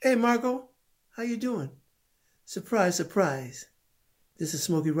Hey, Marco, how you doing? Surprise, surprise. This is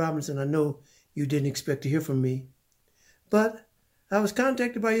Smokey Robinson. I know you didn't expect to hear from me, but I was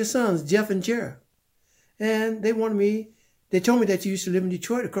contacted by your sons, Jeff and Jared, and they told me that you used to live in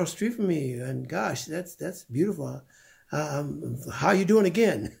Detroit across the street from me, and gosh, that's beautiful. How you doing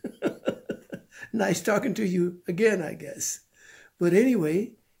again? Nice talking to you again, I guess. But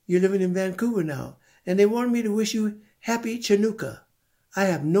anyway, you're living in Vancouver now, and they wanted me to wish you happy Chanukah. I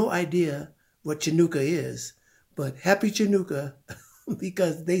have no idea what Chanukah is, but happy Chanukah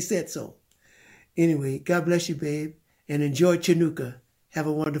because they said so. Anyway, God bless you, babe, and enjoy Chanukah. Have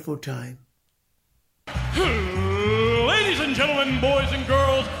a wonderful time. Ladies and gentlemen, boys and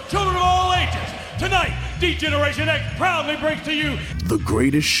girls, children of all ages, tonight, D-Generation X proudly brings to you the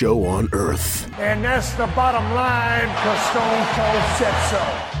greatest show on earth. And that's the bottom line, because Stone Cold said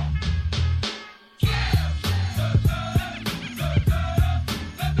so.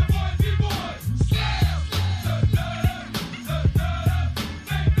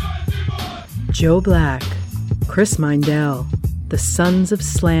 Joe Black, Chris Mindell, the Sons of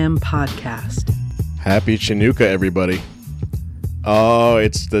Slam podcast. Happy Chanukah, everybody. Oh,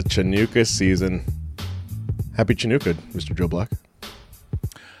 it's the Chanukah season. Happy Chanukah, Mr. Joe Black.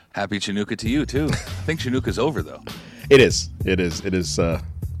 Happy Chanukah to you, too. I think Chanukah's over, though. It is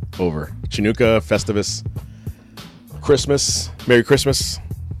over. Chanukah, Festivus, Christmas, Merry Christmas,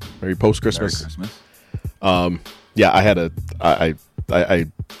 Merry Post-Christmas. Merry Christmas. Yeah, I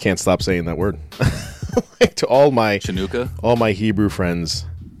can't stop saying that word. Like, to all my Hebrew friends,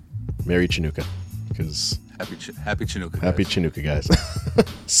 Merry Chanukah, because happy Chanukah, happy Chanukah, guys.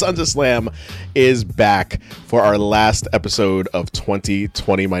 Sons of Slam is back for our last episode of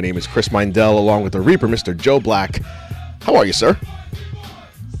 2020. My name is Chris Mindell, along with the Reaper, Mr. Joe Black. How are you, sir?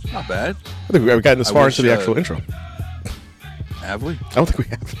 Not bad. I think we've gotten this far into the actual intro. Have we? I don't think we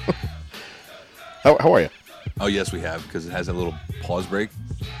have. How are you? Oh, yes, we have, because it has a little pause break,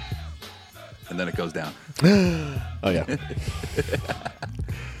 and then it goes down. Oh, yeah.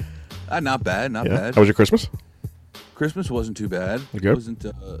 Not bad, not bad. How was your Christmas? Christmas wasn't too bad. You good?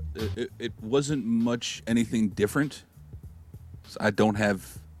 It wasn't much anything different. So I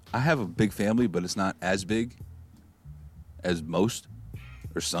have a big family, but it's not as big as most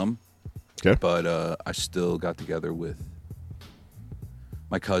or some. Okay. But I still got together with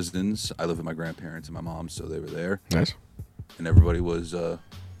my cousins. I live with my grandparents and my mom, so they were there. Nice. And everybody was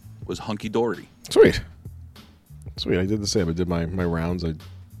hunky dory. Sweet. I did the same. I did my rounds. I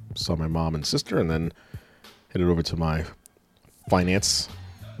saw my mom and sister, and then headed over to my financee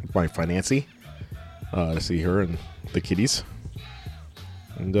to see her and the kiddies.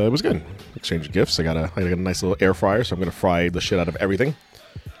 And it was good. Exchanged gifts. I got a nice little air fryer, so I'm gonna fry the shit out of everything.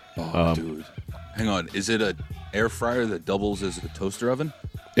 Oh, dude. Hang on. Is it an air fryer that doubles as a toaster oven?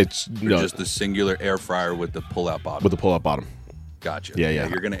 It's just the singular air fryer with the pull-out bottom? With the pull-out bottom. Gotcha. Yeah.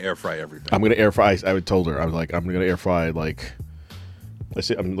 You're going to air fry everything. I'm going to air fry. I told her, I was like, I'm going to air fry, like, let's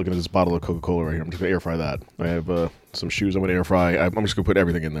see, I'm looking at this bottle of Coca-Cola right here. I'm just going to air fry that. I have some shoes I'm going to air fry. I'm just going to put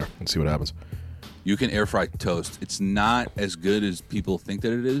everything in there and see what happens. You can air fry toast. It's not as good as people think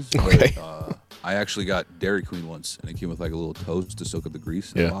that it is. Okay. But, I actually got Dairy Queen once, and it came with like a little toast to soak up the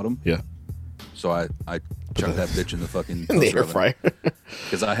grease at the bottom. Yeah. So I chucked that bitch in the fucking in the air fryer.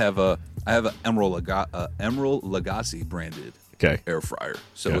 Because I have a Emerald Lagasse branded air fryer.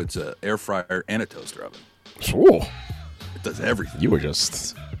 So it's an air fryer and a toaster oven. Ooh. It does everything. You were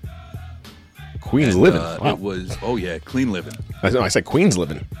just Queens living. Wow. It was clean living. I said Queens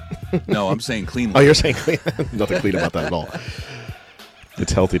living. No, I'm saying clean living. Oh, you're saying clean. Nothing clean about that at all.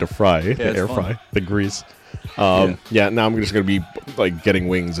 It's healthy to fry, air fry, the grease. Now I'm just going to be like getting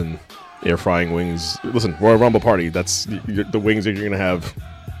wings and air frying wings. Listen, Royal Rumble party. That's the wings that you're going to have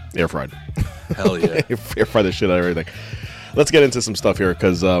air fried. Hell yeah. Air fry the shit out of everything. Let's get into some stuff here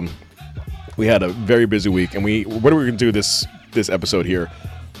because we had a very busy week. And what are we going to do this episode here?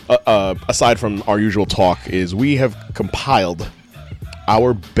 Aside from our usual talk, is we have compiled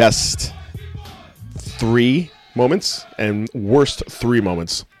our best 3 moments and worst 3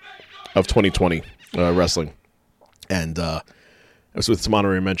 moments of 2020 wrestling. And with some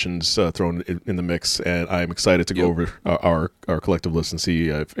honorary mentions thrown in the mix, and I'm excited to go over our collective list and see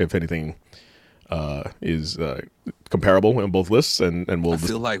if anything is comparable in both lists, and we'll. I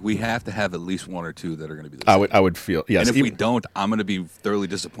feel like we have to have at least 1 or 2 that are going to be the same. I would feel, yes. And if we don't, I'm going to be thoroughly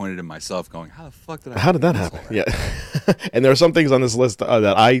disappointed in myself. Going, how the fuck did I? How did that happen? Yeah. And there are some things on this list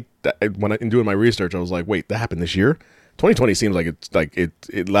that when in doing my research, I was like, wait, that happened this year. 2020 seems like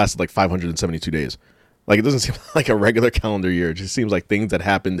it lasted like 572 days. Like, it doesn't seem like a regular calendar year. It just seems like things that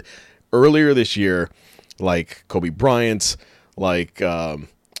happened earlier this year, like Kobe Bryant, like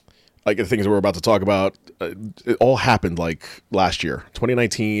like the things that we're about to talk about, it all happened like last year,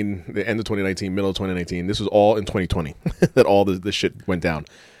 2019, the end of 2019, middle of 2019. This was all in 2020 that all this shit went down,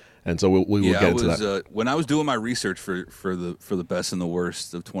 and so we will get into that. When I was doing my research for the best and the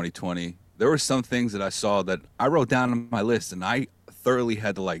worst of 2020, there were some things that I saw that I wrote down on my list, and I thoroughly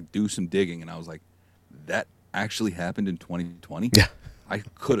had to like do some digging, and I was like, that actually happened in 2020. Yeah, I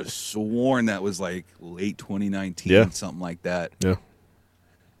could have sworn that was like late 2019, something like that. Yeah.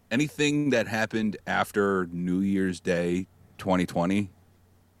 Anything that happened after New Year's Day 2020,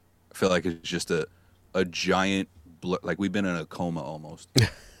 I feel like it's just a giant blur. Like we've been in a coma almost.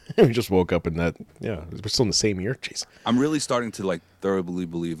 We just woke up in that. Yeah, we're still in the same year. Jeez. I'm really starting to like thoroughly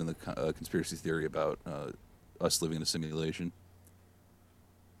believe in the conspiracy theory about us living in a simulation.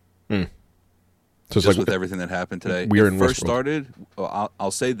 So just like, with everything that happened today. We are it in first Westworld. started.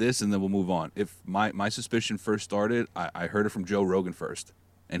 I'll say this and then we'll move on. If my suspicion first started, I heard it from Joe Rogan first.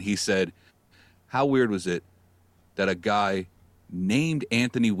 And he said, how weird was it that a guy named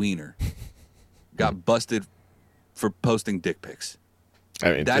Anthony Weiner got busted for posting dick pics?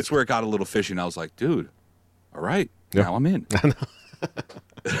 I mean, That's where it got a little fishy. And I was like, dude, all right, Yeah. now I'm in.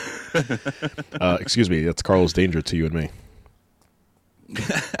 Excuse me, that's Carlos Danger to you and me.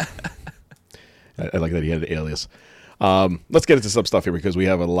 I like that he had an alias. Let's get into some stuff here because we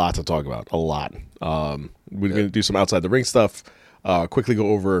have a lot to talk about. A lot. We're going to do some outside the ring stuff. Quickly go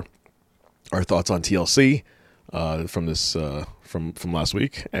over our thoughts on TLC from this from last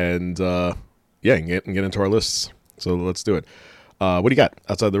week, and and get into our lists. So let's do it. What do you got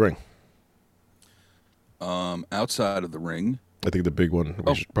outside the ring? Outside of the ring, I think the big one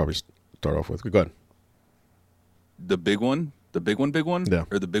we should probably start off with. Go ahead. the big one, Yeah.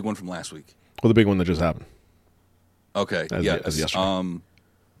 or the big one from last week. Well, the big one that just happened. Okay, As yesterday.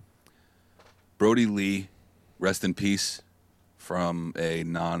 Brody Lee, rest in peace, from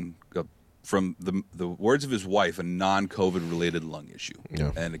from the words of his wife, a non-COVID related lung issue.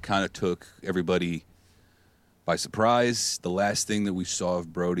 Yeah. And it kind of took everybody by surprise. The last thing that we saw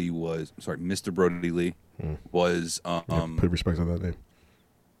of Brody was, Mr. Brody Lee was Put respect on that name.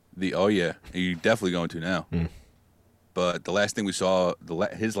 you're definitely going to now. But the last thing we saw,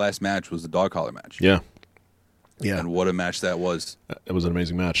 his last match was the dog collar match. Yeah. And what a match that was. It was an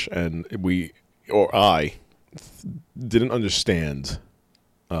amazing match, and I didn't understand,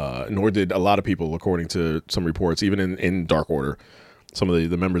 nor did a lot of people, according to some reports, even in Dark Order, some of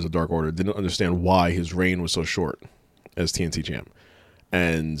the members of Dark Order didn't understand why his reign was so short as TNT champ.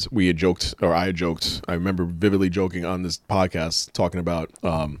 And we had joked, or I had joked, I remember vividly joking on this podcast, talking about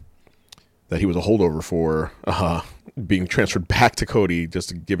that he was a holdover for being transferred back to Cody just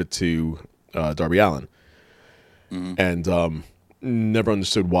to give it to Darby Allin. And never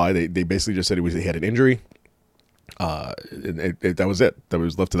understood why. They basically just said he had an injury. That was it. That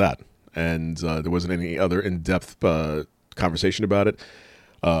was left to that. And there wasn't any other in-depth conversation about it.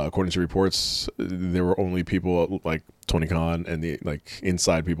 According to reports, there were only people like Tony Khan and the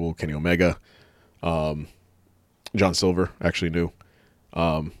inside people, Kenny Omega, John Silver actually knew.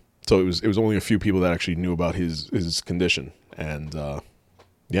 So it was only a few people that actually knew about his condition. And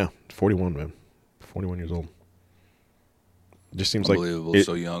 41, man, 41 years old. It just seems unbelievable, like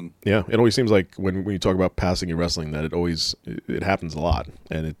so young. Yeah, it always seems like when you talk about passing in wrestling that it happens a lot,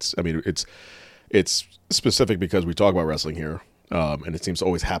 and it's specific because we talk about wrestling here, and it seems to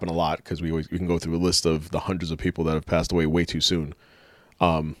always happen a lot because we can go through a list of the hundreds of people that have passed away way too soon,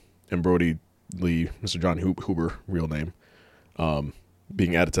 and Brody Lee, Mr. John Huber, real name,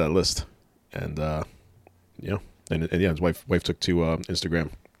 being added to that list, and his wife took to Instagram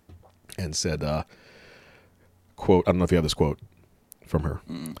and said. Quote, I don't know if you have this quote from her.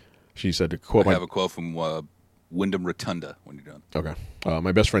 She said to quote, I have a quote from Wyndham Rotunda when you're done. Okay.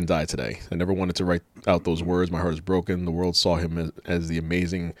 My best friend died today. I never wanted to write out those words. My heart is broken. The world saw him as the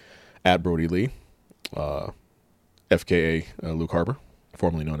amazing at Brody Lee, FKA Luke Harper,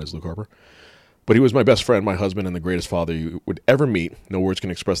 formerly known as Luke Harper. But he was my best friend, my husband, and the greatest father you would ever meet. No words can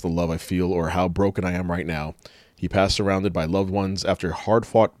express the love I feel or how broken I am right now. He passed surrounded by loved ones after a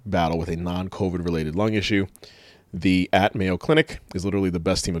hard-fought battle with a non-COVID related lung issue. The at Mayo Clinic is literally the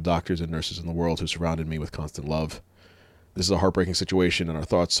best team of doctors and nurses in the world who surrounded me with constant love. This is a heartbreaking situation, and our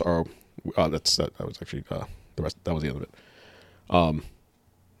thoughts are. That was actually the rest. That was the end of it. And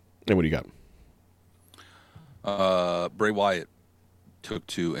what do you got? Bray Wyatt took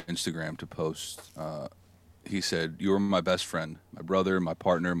to Instagram to post. He said, "You were my best friend, my brother, my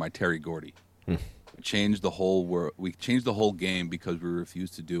partner, my Terry Gordy. We changed the whole world. We changed the whole game because we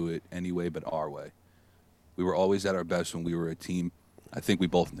refused to do it anyway, but our way. We were always at our best when we were a team. I think we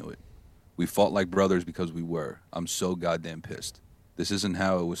both knew it. We fought like brothers because we were. I'm so goddamn pissed. This isn't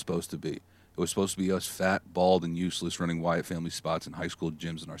how it was supposed to be. It was supposed to be us fat, bald, and useless running Wyatt family spots in high school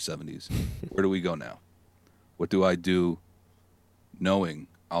gyms in our 70s. Where do we go now? What do I do knowing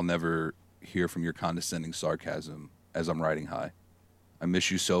I'll never hear from your condescending sarcasm as I'm riding high? I miss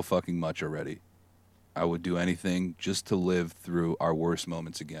you so fucking much already. I would do anything just to live through our worst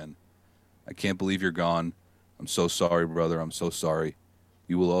moments again. I can't believe you're gone. I'm so sorry, brother. I'm so sorry.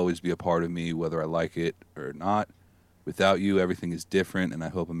 You will always be a part of me, whether I like it or not. Without you, everything is different, and I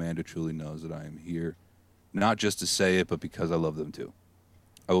hope Amanda truly knows that I am here, not just to say it, but because I love them too.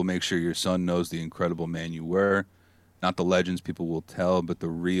 I will make sure your son knows the incredible man you were, not the legends people will tell, but the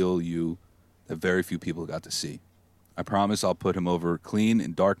real you that very few people got to see. I promise I'll put him over clean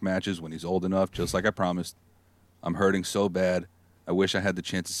in dark matches when he's old enough, just like I promised. I'm hurting so bad. I wish I had the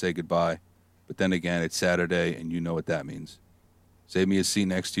chance to say goodbye, but then again, it's Saturday, and you know what that means. Save me a seat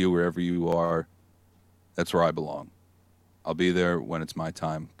next to you wherever you are. That's where I belong. I'll be there when it's my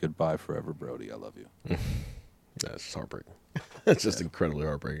time. Goodbye forever, Brody. I love you. That's just heartbreaking. It's just incredibly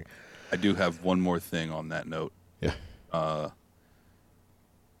heartbreaking. I do have one more thing on that note. Yeah. I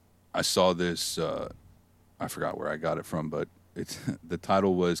saw this. I forgot where I got it from, but it's the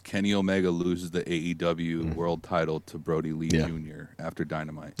title was Kenny Omega loses the AEW World Title to Brody Lee Jr. after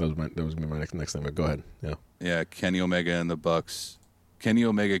Dynamite. That was my next thing. But go ahead. Yeah. Yeah. Kenny Omega and the Bucks. Kenny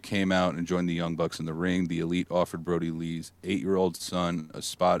Omega came out and joined the Young Bucks in the ring. The Elite offered Brody Lee's 8-year-old son a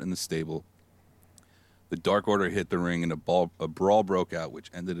spot in the stable. The Dark Order hit the ring and a brawl broke out,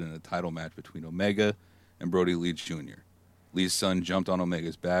 which ended in a title match between Omega and Brody Lee Jr. Lee's son jumped on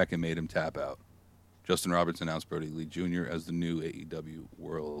Omega's back and made him tap out. Justin Roberts announced Brody Lee Jr. as the new AEW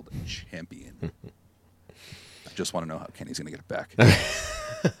World Champion. I just want to know how Kenny's going to get it back.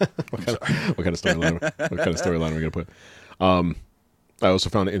 What kind of storyline are we going to put? I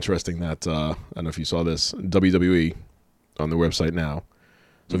also found it interesting that, I don't know if you saw this, WWE on their website now.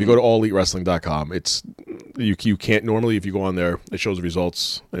 So if you go to allelitewrestling.com, it's you can't normally, if you go on there, it shows the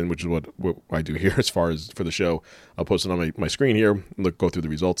results, and which is what I do here as far as for the show. I'll post it on my screen here, go through the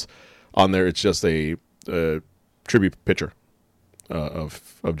results. On there, it's just a tribute picture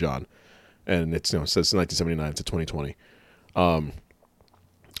of John, and it says 1979 to 2020. On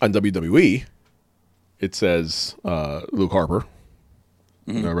WWE, it says Luke Harper.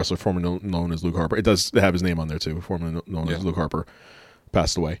 A wrestler formerly known as Luke Harper. It does have his name on there too, formerly known as Luke Harper,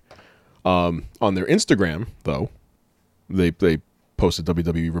 passed away. On their Instagram, though, they posted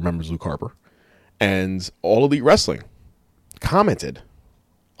WWE remembers Luke Harper, and All Elite Wrestling commented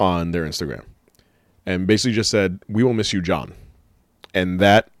on their Instagram and basically just said, "We will miss you, John." And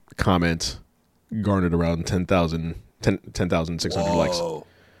that comment garnered around 10,600 likes.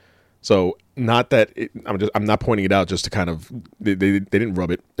 So not that I'm not pointing it out just to kind of they didn't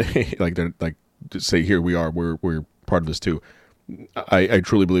rub it like they're like just say here we are we're part of this too. I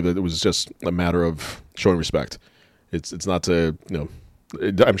truly believe that it was just a matter of showing respect. It's not to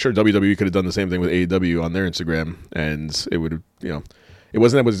I'm sure WWE could have done the same thing with AEW on their Instagram, and it would have it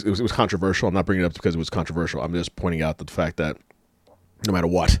wasn't that it was controversial. I'm not bringing it up because it was controversial. I'm just pointing out the fact that no matter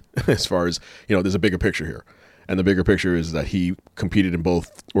what, as far as there's a bigger picture here. And the bigger picture is that he competed in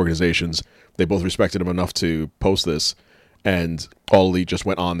both organizations. They both respected him enough to post this, and All Elite just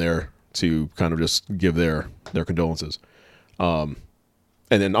went on there to kind of just give their condolences. And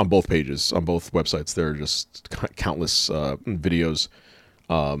then on both pages, on both websites, there are just countless videos.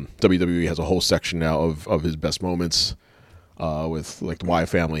 WWE has a whole section now of his best moments with like the Wyatt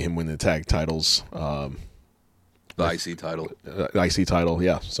family, him winning the tag titles. The IC title. IC title,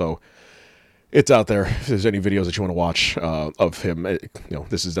 yeah. So it's out there. If there's any videos that you want to watch of him,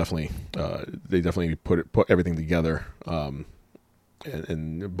 this is definitely they definitely put everything together, and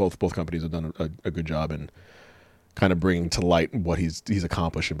both companies have done a good job in kind of bringing to light what he's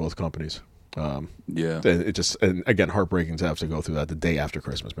accomplished in both companies. And it just and again heartbreaking to have to go through that the day after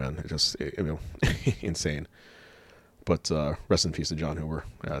Christmas, man. It just insane. But rest in peace to John Hoover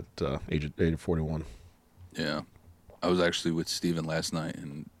at age of 41. Yeah, I was actually with Steven last night,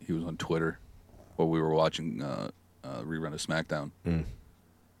 and he was on Twitter while we were watching a rerun of SmackDown.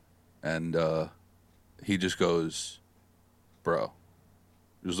 And he just goes, bro.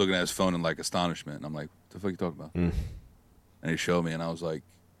 He was looking at his phone in like astonishment. And I'm like, what the fuck are you talking about? And he showed me, and I was like,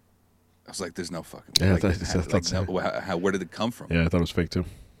 there's no fucking way. Where did it come from? Yeah, I thought it was fake too.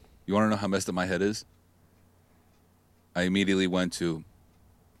 You want to know how messed up my head is? I immediately went to,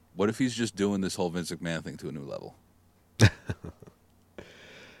 what if he's just doing this whole Vince McMahon thing to a new level?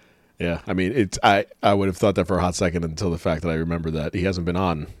 Yeah, I mean, I would have thought that for a hot second until the fact that I remember that he hasn't been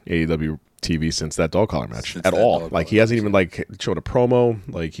on AEW TV since that dog collar match at all. Like he hasn't even like shown a promo.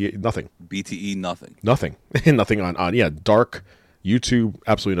 Like nothing. BTE nothing. Nothing on Dark. YouTube,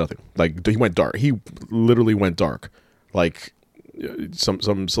 absolutely nothing. Like, he went dark. He literally went dark. Like,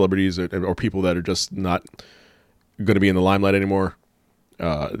 some celebrities or people that are just not going to be in the limelight anymore.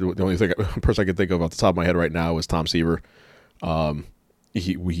 The only person I can think of off the top of my head right now is Tom Seaver.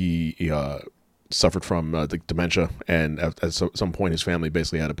 He suffered from dementia, and at some point his family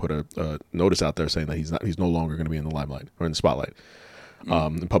basically had to put a notice out there saying that he's no longer going to be in the limelight or in the spotlight,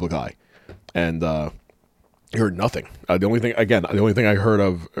 in public eye. And you heard nothing. The only thing I heard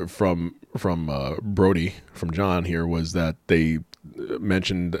of from Brody, from John here, was that they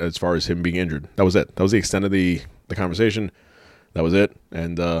mentioned as far as him being injured. That was it. That was the extent of the conversation. That was it.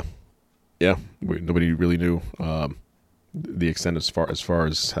 And nobody really knew the extent as far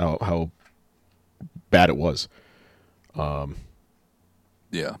as how bad it was.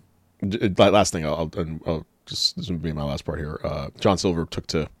 Yeah. Last thing, I'll just, this will be my last part here. John Silver took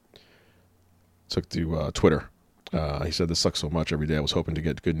to Twitter. He said, "This sucks so much every day. I was hoping to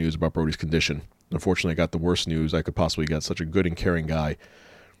get good news about Brody's condition. Unfortunately, I got the worst news I could possibly get. Such a good and caring guy.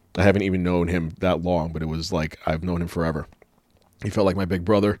 I haven't even known him that long, but it was like I've known him forever. He felt like my big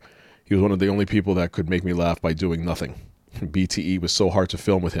brother. He was one of the only people that could make me laugh by doing nothing. BTE was so hard to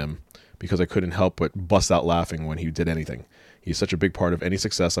film with him because I couldn't help but bust out laughing when he did anything. He's such a big part of any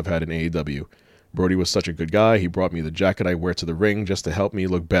success I've had in AEW. Brody was such a good guy. He brought me the jacket I wear to the ring just to help me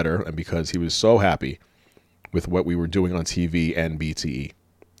look better, and because he was so happy with what we were doing on TV and BTE.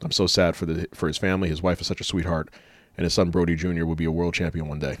 I'm so sad for his family. His wife is such a sweetheart, and his son Brody Jr. will be a world champion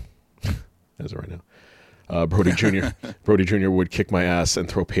one day." As of right now. Brody Jr. would kick my ass and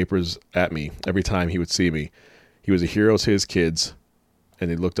throw papers at me every time he would see me. He was a hero to his kids, and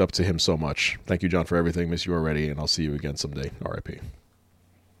they looked up to him so much. Thank you, John, for everything. Miss you already, and I'll see you again someday. R.I.P.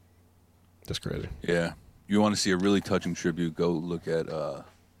 That's crazy. Yeah. You want to see a really touching tribute, go look at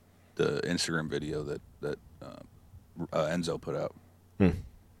the Instagram video that Enzo put out. I'll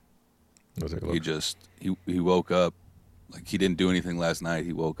take a look. He woke up, like he didn't do anything last night.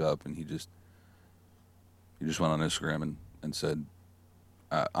 He woke up and he just went on Instagram and said,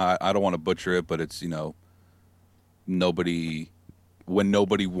 I don't want to butcher it, but it's, nobody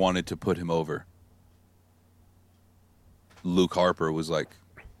wanted to put him over, Luke Harper was like,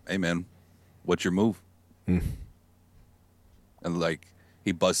 "Hey man, what's your move?" And like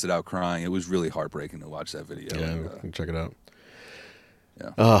he busted out crying. It was really heartbreaking to watch that video. Yeah, check it out.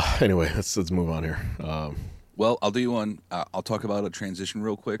 Yeah. Anyway, let's move on here. Well, I'll do you one. I'll talk about a transition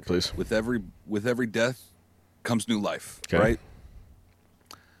real quick. Please. With every death comes new life, Okay. right?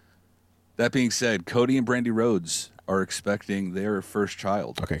 That being said, Cody and Brandy Rhodes are expecting their first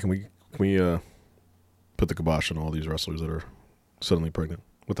child. Okay, can we put the kibosh on all these wrestlers that are suddenly pregnant?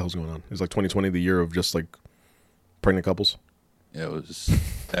 What the hell's going on? Is like 2020 the year of just like pregnant couples? Yeah, it was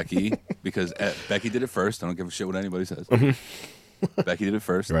Becky, because Becky did it first. I don't give a shit what anybody says. Becky did it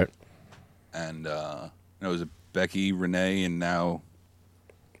first. Right. And it was Becky, Renee, and now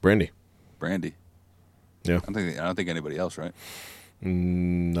Brandy. Yeah. Yeah. I don't think anybody else, right?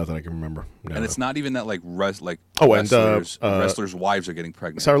 Not that I can remember. No. And it's not even that like Oh, wrestlers, and wrestlers' wives are getting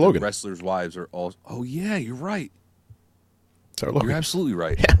pregnant. Sarah Logan. The wrestlers' wives are all. Oh yeah, you're right. Sarah Logan. You're absolutely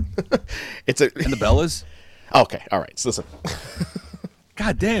right. Yeah. And the Bellas. Okay, all right. So listen.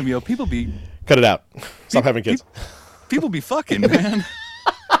 God damn, people be Cut it out. Stop having kids. People be fucking, man.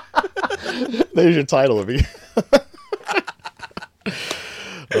 There's your title of me.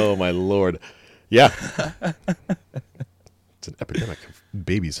 Oh my Lord. Yeah. It's an epidemic of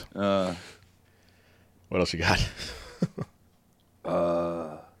babies. What else you got?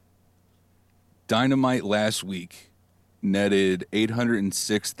 Dynamite last week netted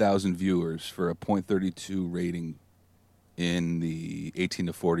 806,000 viewers for a .32 rating in the 18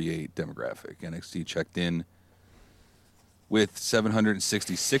 to 48 demographic. NXT checked in with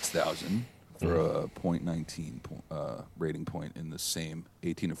 766,000 for a .19 rating point in the same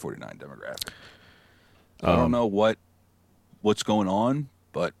 18 to 49 demographic. I don't know what's going on,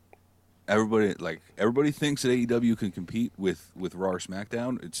 but everybody thinks that AEW can compete with Raw or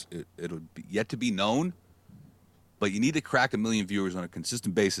SmackDown. It'll be yet to be known, but you need to crack 1 million viewers on a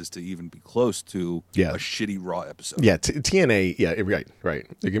consistent basis to even be close to a shitty Raw episode. Yeah, TNA. Yeah, right.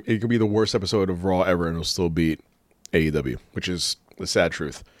 It could be the worst episode of Raw ever, and it'll still beat AEW, which is the sad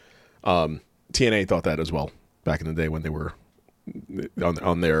truth. TNA thought that as well back in the day when they were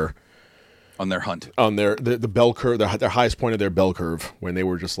on their hunt, on the bell curve, their highest point of their bell curve, when they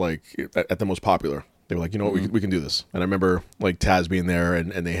were just like at the most popular. They were like, you know what, we can do this. And I remember like Taz being there,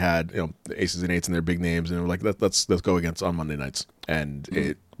 and they had the Aces and Eights and their big names, and they were like, let's go against on Monday nights, and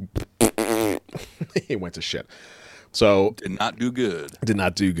it went to shit. So did not do good. Did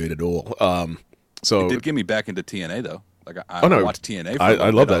not do good at all. So it did get me back into TNA though. Like I no, watched TNA. For I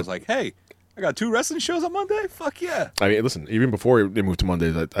love that. I was like, hey, I got 2 wrestling shows on Monday. Fuck yeah! I mean, listen, even before they moved to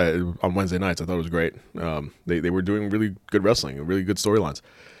Mondays, on Wednesday nights, I thought it was great. They were doing really good wrestling, really good storylines.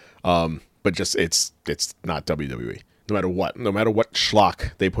 But just it's not WWE. No matter what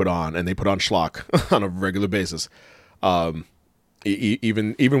schlock they put on, and they put on schlock on a regular basis.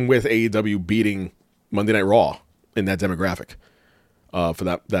 Even with AEW beating Monday Night Raw in that demographic for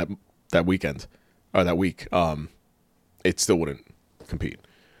that weekend or that week, it still wouldn't compete.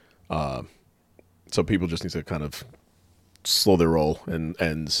 So people just need to kind of slow their roll and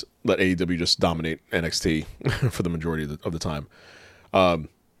let AEW just dominate NXT for the majority of the time.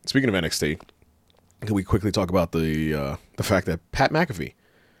 Speaking of NXT, can we quickly talk about the fact that Pat McAfee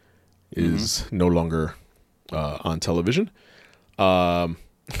is no longer on television? And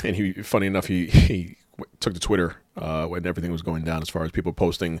funny enough, he took to Twitter when everything was going down, as far as people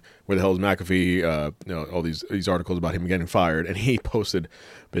posting where the hell is McAfee, all these articles about him getting fired, and he posted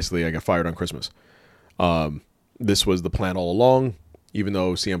basically, I got fired on Christmas. This was the plan all along, even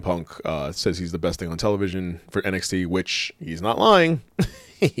though CM Punk says he's the best thing on television for NXT, which he's not lying.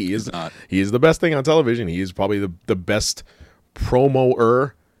 He is not. He is the best thing on television. He is probably the best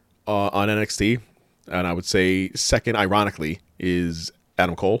promoer on NXT, and I would say second, ironically, is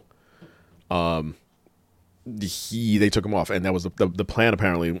Adam Cole. They took him off, and that was the plan.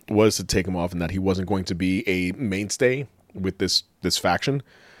 Apparently, was to take him off, and that he wasn't going to be a mainstay with this faction,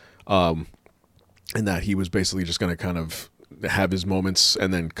 and that he was basically just going to kind of have his moments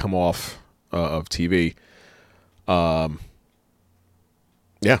and then come off of TV.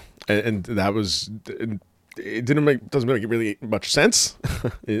 Yeah, and that was it. Doesn't make really much sense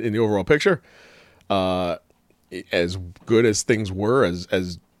in the overall picture. As good as things were,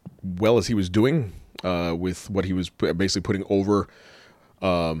 as well as he was doing with what he was basically putting over,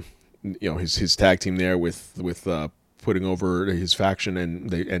 his tag team there with putting over his faction,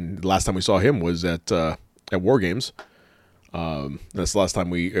 and the last time we saw him was at War Games. That's the last time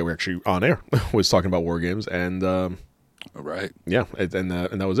we were actually on air was talking about War Games, and right, yeah, and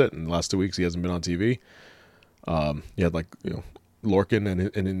that was it. In the last 2 weeks, he hasn't been on TV. He had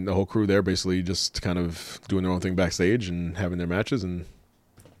Lorcan and the whole crew there basically just kind of doing their own thing backstage and having their matches, and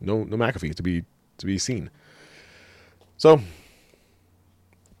no McAfee to be seen. So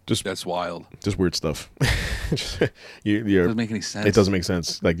that's wild. Just weird stuff. It doesn't make any sense. It doesn't make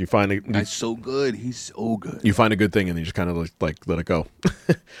sense. Like you find it, he's so good. He's so good. You find a good thing and you just kind of like let it go.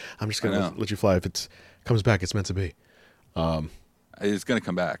 I'm just gonna let you fly. If it comes back, it's meant to be. It's gonna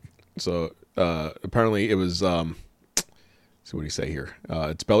come back. So apparently it was. See what do you say here?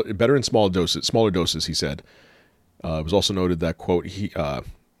 It's better in smaller doses. He said. It was also noted that, quote,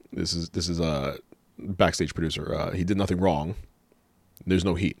 this is a backstage producer. He did nothing wrong. There's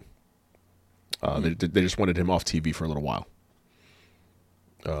no heat. They just wanted him off TV for a little while.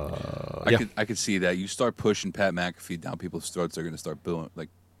 I could see that. You start pushing Pat McAfee down people's throats, they're going to start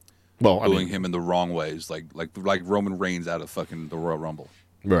booing him in the wrong ways, like Roman Reigns out of fucking the Royal Rumble.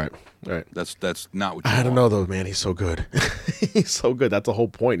 Right. That's not what you I don't know though, man. He's so good. He's so good. That's the whole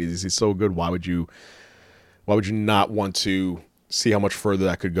point. He's so good. Why would you not want to see how much further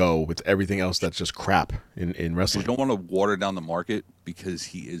that could go with everything else that's just crap in wrestling? You don't want to water down the market because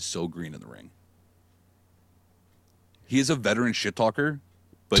he is so green in the ring. He is a veteran shit talker,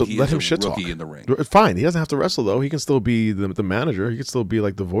 but so he is a rookie in the ring. Fine. He doesn't have to wrestle though. He can still be the manager. He can still be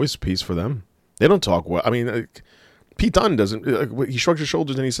like the voice piece for them. They don't talk well. I mean, Pete Dunne doesn't. He shrugs his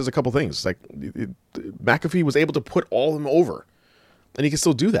shoulders and he says a couple things. Like McAfee was able to put all of them over, and he can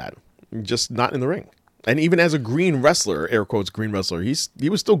still do that, just not in the ring. And even as a green wrestler, air quotes green wrestler, he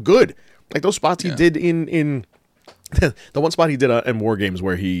was still good. Like those spots he did in the one spot he did in War Games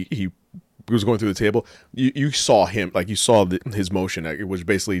where he was going through the table. You saw him, like you saw his motion. It was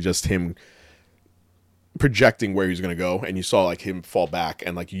basically just him projecting where he was going to go, and you saw like him fall back,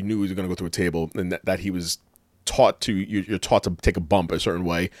 and like you knew he was going to go through a table, and that he was taught to. You're taught to take a bump a certain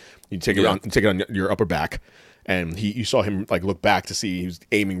way. You take it on your upper back. And you saw him like look back to see he was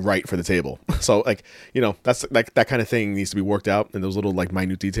aiming right for the table. So like, that's like that kind of thing needs to be worked out in those little like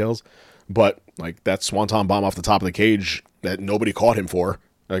minute details. But like that swanton bomb off the top of the cage that nobody caught him for,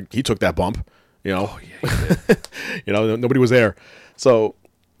 like he took that bump, Oh, yeah, he did. Nobody was there. So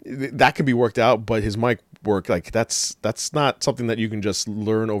that could be worked out, but his mic work, like that's not something that you can just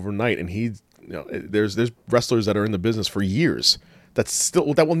learn overnight. And there's wrestlers that are in the business for years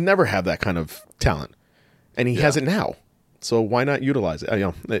that will never have that kind of talent. And he has it now, so why not utilize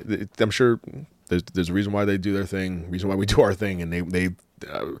it? I'm sure there's a reason why they do their thing, reason why we do our thing, and they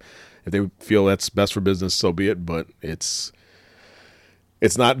if they feel that's best for business, so be it. But it's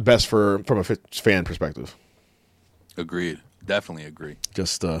not best from a fan perspective. Agreed. Definitely agree.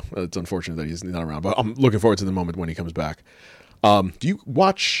 Just it's unfortunate that he's not around, but I'm looking forward to the moment when he comes back. Do you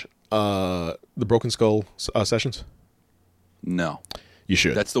watch the Broken Skull sessions? No. You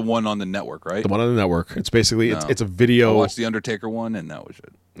should. That's the one on the network, right? The one on the network. It's basically No. it's a video. I watched the Undertaker one, and that was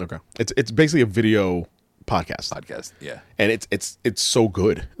it. Okay. It's basically a video podcast. Yeah. And it's so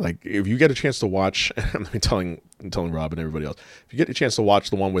good. Like if you get a chance to watch, I'm telling Rob and everybody else, if you get a chance to watch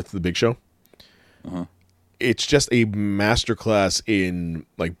the one with the Big Show, it's just a masterclass in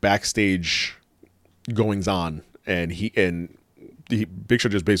like backstage goings on, and the Big Show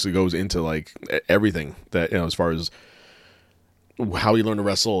just basically goes into like everything that as far as how he learned to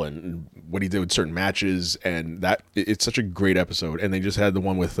wrestle and what he did with certain matches, and that it's such a great episode. And they just had the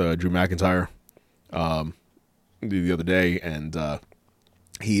one with Drew McIntyre the other day, and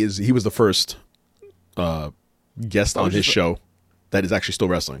he was the first guest on his show that is actually still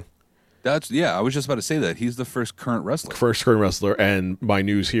wrestling. I was just about to say that he's the first current wrestler. And my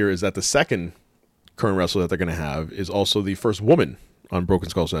news here is that the second current wrestler that they're going to have is also the first woman on Broken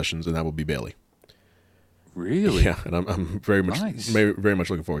Skull Sessions, and that will be Bayley. Really? Yeah, and I'm very much Nice. very much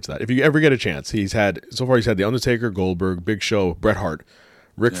looking forward to that. If you ever get a chance, he's had The Undertaker, Goldberg, Big Show, Bret Hart,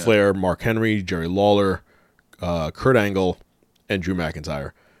 Ric Flair, Mark Henry, Jerry Lawler, Kurt Angle, and Drew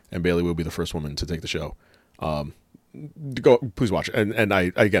McIntyre. And Bayley will be the first woman to take the show. Please watch it. And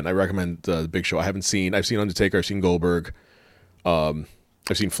I recommend the Big Show. I've seen Undertaker, I've seen Goldberg, I've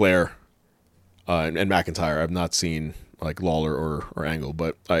seen Flair, and McIntyre. I've not seen like Lawler or Angle,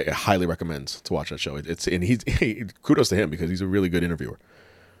 but I highly recommend to watch that show. Kudos to him because he's a really good interviewer.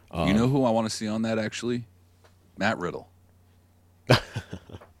 You know who I want to see on that actually? Matt Riddle. That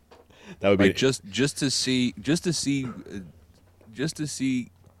would be Like just to see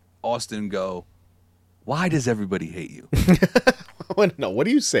Austin go. Why does everybody hate you? No, what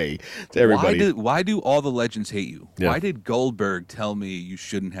do you say to everybody? Why do all the legends hate you? Yeah. Why did Goldberg tell me you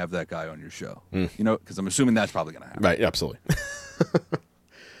shouldn't have that guy on your show? Because I'm assuming that's probably going to happen. Right, absolutely.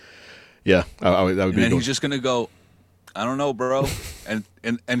 Yeah, that would be. And then good. he's just going to go, I don't know, bro.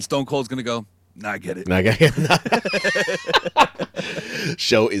 and Stone Cold's going to go, nah, I get it.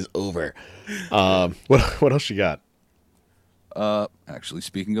 Show is over. What else you got? Actually,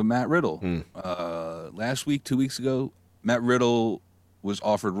 speaking of Matt Riddle, last week, 2 weeks ago, Matt Riddle was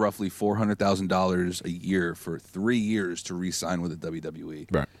offered roughly $400,000 a year for 3 years to re-sign with the WWE.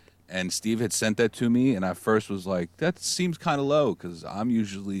 Right. And Steve had sent that to me, and I first was like, that seems kind of low, because I'm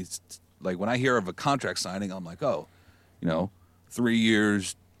usually, like, when I hear of a contract signing, I'm like, 3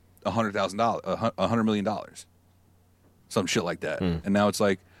 years, $100 million. Some shit like that. And now it's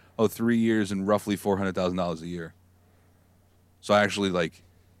like, 3 years and roughly $400,000 a year. So I actually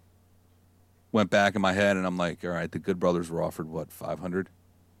went back in my head and I'm like, all right, the Good Brothers were offered what, $500?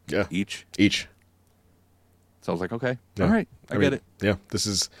 Yeah. Each. So I was like, okay, yeah. all right, I get it. Yeah, this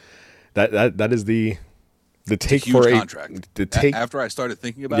is that is the take Huge for contract. the take After I started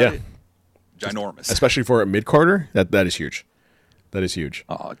thinking about it, ginormous. especially for a mid Carter. That is huge. That is huge.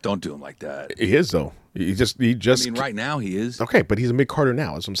 Oh, don't do him like that. He is though. He just. I mean, right now he is. Okay, but he's a mid Carter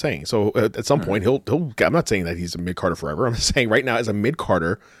now. That's what I'm saying. So at some point he'll. I'm not saying that he's a mid Carter forever. I'm saying right now as a mid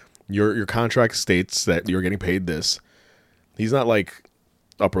Carter, your contract states that you're getting paid this. He's not like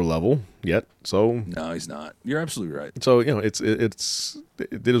upper level yet. So No, he's not. You're absolutely right. so it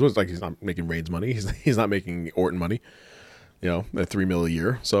is like he's not making Reigns money. He's not making Orton money. At $3 million a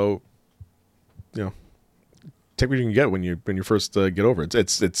year. So take what you can get when you first get over.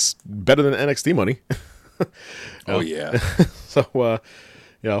 It's better than NXT money. Oh yeah. So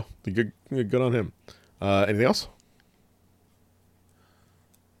good on him. Anything else?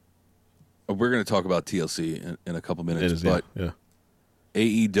 We're going to talk about TLC in a couple minutes, It is, but yeah.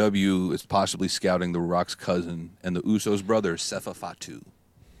 AEW is possibly scouting The Rock's cousin and the Usos' brother, Sefa Fatu.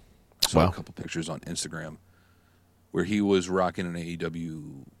 I saw Wow. a couple pictures on Instagram where he was rocking an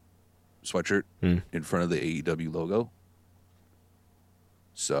AEW sweatshirt in front of the AEW logo.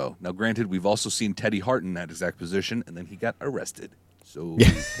 So, now granted, we've also seen Teddy Hart in that exact position, and then he got arrested. So,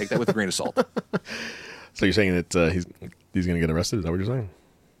 take that with a grain of salt. So you're saying that he's going to get arrested? Is that what you're saying?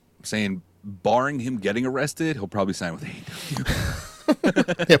 I'm saying, barring him getting arrested, he'll probably sign with AEW.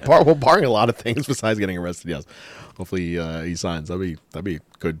 Yeah, barring a lot of things besides getting arrested, yes. Hopefully he signs. That'd be a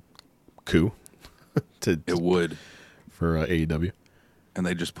good coup It would. for AEW. And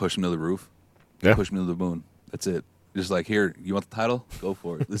they just push him to the roof. Yeah. Push him to the moon. That's it. Just like, here, you want the title? Go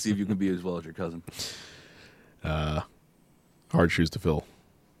for it. Let's see if you can be as well as your cousin. Hard shoes to fill.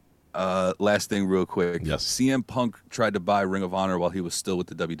 Last thing real quick. Yes. CM Punk tried to buy Ring of Honor while he was still with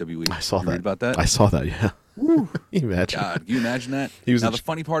the WWE. I saw You that. read about that? I saw that, yeah. Can you imagine? God, can you imagine that? He was now, the the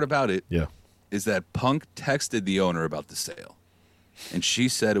funny part about it, Yeah. is that Punk texted the owner about the sale, and she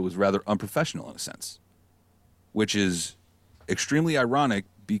said it was rather unprofessional in a sense, which is extremely ironic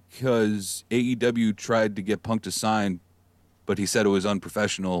because AEW tried to get Punk to sign, but he said it was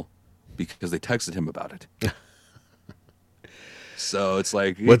unprofessional because they texted him about it. So it's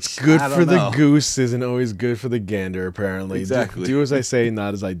like, what's good I for don't the know. goose isn't always good for the gander, apparently. Exactly. Do as I say,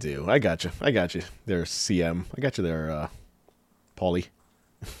 not as I do. I got you. There, CM. I got you there, Paulie.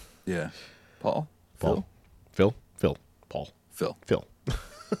 Yeah. Paul? Paul. Phil. Paul. Phil. Phil.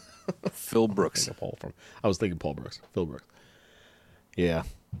 Phil Brooks. I was thinking Paul Brooks. Phil Brooks. Yeah.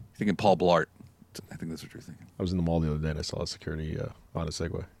 Thinking Paul Blart. I think that's what you're thinking. I was in the mall the other day and I saw a security on a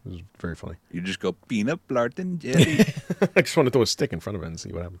Segway. It was very funny. You just go peanut, Blart, and jelly. I just want to throw a stick in front of it and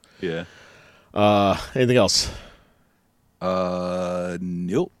see what happens. Yeah. Anything else?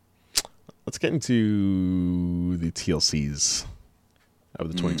 Nope. Let's get into the TLCs of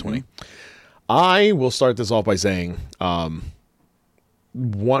the 2020. I will start this off by saying,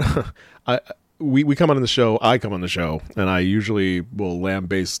 we come on the show. I come on the show, and I usually will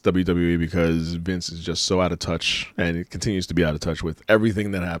lambaste WWE because Vince is just so out of touch, and it continues to be out of touch with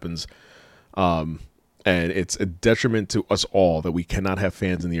everything that happens. And it's a detriment to us all that we cannot have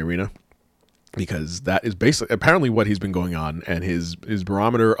fans in the arena, because that is basically apparently what he's been going on, and his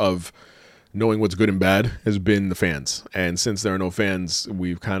barometer of knowing what's good and bad has been the fans. And since there are no fans,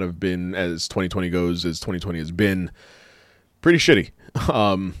 we've kind of been, as 2020 goes, as 2020 has been, pretty shitty.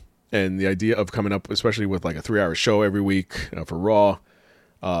 And the idea of coming up, especially with like a 3-hour show every week for Raw,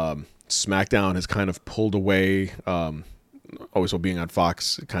 SmackDown has kind of pulled away. Also being on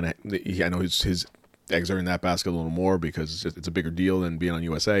Fox, kind of, I know his eggs are in that basket a little more because it's a bigger deal than being on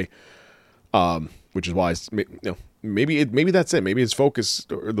USA. Which is why, maybe that's it. Maybe his focus,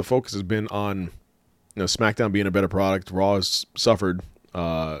 or the focus, has been on, SmackDown being a better product. Raw has suffered,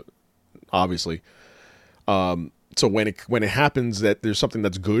 obviously. So when it happens that there's something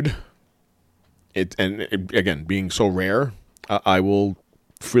that's good, again, being so rare, I will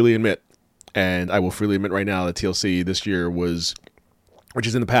freely admit, and I will freely admit right now that TLC this year was, which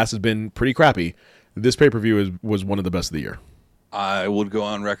is in the past has been pretty crappy. This pay-per-view was one of the best of the year. I would go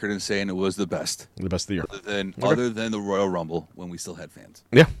on record and saying it was the best. The best of the year. Other than the Royal Rumble when we still had fans.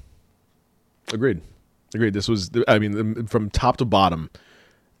 Yeah. Agreed. This was, from top to bottom,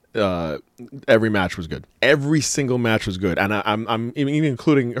 every match was good. Every single match was good, and I'm even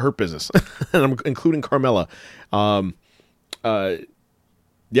including Hurt Business, and I'm including Carmella.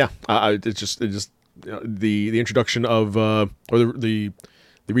 It's just the introduction of or the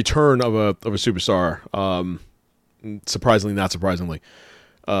return of a superstar. Surprisingly, not surprisingly,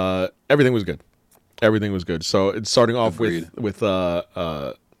 everything was good. Everything was good. So it's starting off with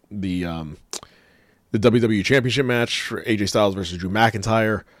the WWE Championship match for AJ Styles versus Drew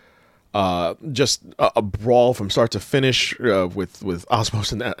McIntyre. Just a brawl from start to finish, with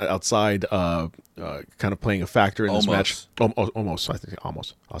Osmos outside, kind of playing a factor in this match. Almost, I think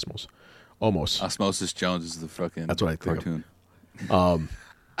Osmos. Osmosis Jones is the fucking That's what I think cartoon.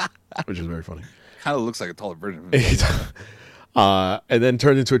 Which is very funny. Kind of looks like a taller version of it. And then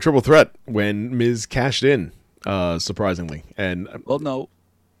turned into a triple threat when Miz cashed in, surprisingly. And Well, no,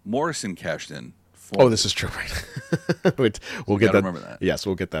 Morrison cashed in. This is true, right? We'll get that. Remember that. Yes,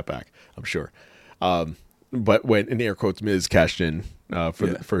 we'll get that back, I'm sure. But when, in air quotes, Miz cashed in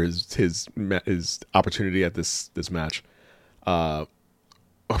for his opportunity at this match. I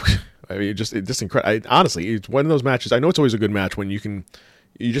mean, just incredible. Honestly, it's one of those matches. I know it's always a good match when you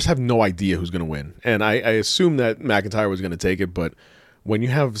just have no idea who's going to win. And I assume that McIntyre was going to take it, but when you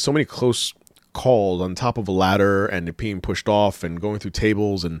have so many close calls on top of a ladder and it being pushed off and going through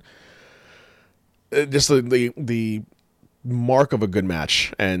tables and just the mark of a good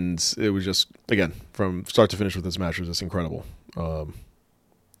match, and it was just, again, from start to finish with this match was just incredible. And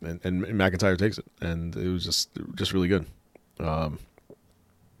McIntyre takes it, and it was just really good.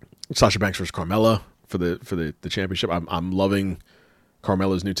 Sasha Banks versus Carmella for the championship. I'm loving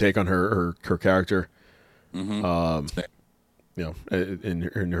Carmella's new take on her character. Mm-hmm.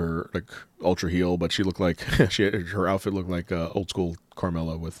 In her like ultra heel, but she looked like her outfit looked like old school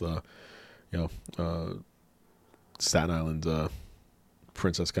Carmella with Staten Island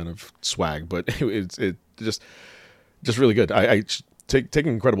princess kind of swag, but it just really good. I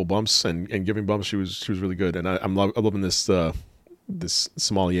taking incredible bumps and giving bumps. She was really good, and I'm loving this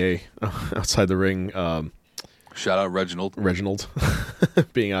sommelier outside the ring. Shout out Reginald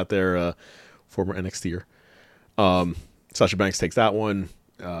being out there, former NXTer. Sasha Banks takes that one.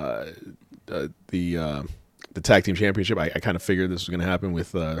 The tag team championship. I kind of figured this was going to happen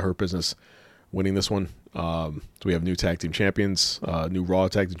with Hurt Business winning this one. So we have new tag team champions, new Raw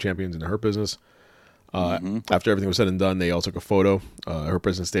tag team champions in the Hurt Business. After everything was said and done, they all took a photo. Hurt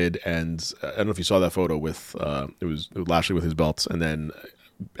Business did, and I don't know if you saw that photo with it was Lashley with his belts, and then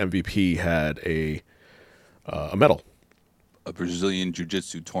MVP had a medal. A Brazilian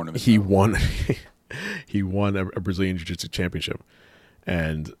Jiu-Jitsu tournament. He won. He won a Brazilian Jiu-Jitsu championship,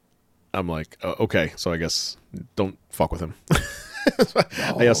 and I'm like, okay, so I guess don't fuck with him.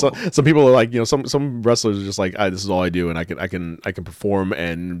 Yeah, so some people are like, some wrestlers are just like, this is all I do, and I can perform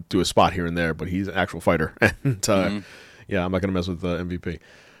and do a spot here and there, but he's an actual fighter, and yeah, I'm not gonna mess with MVP.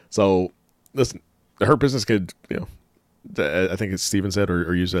 So listen, the Hurt Business could, I think it's Steven said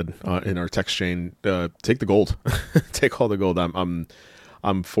or you said in our text chain, take the gold, take all the gold.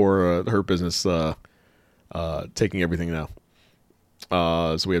 I'm for the Hurt Business taking everything now.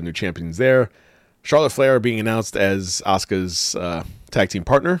 So we have new champions there. Charlotte Flair being announced as Asuka's tag team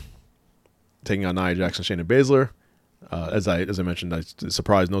partner, taking on Nia Jax, Shayna Baszler. As I mentioned,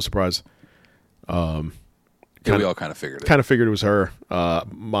 surprise, no surprise. We all kind of figured it. Kind of figured it was her.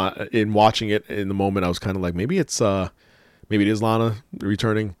 In watching it in the moment, I was kind of like, maybe it is Lana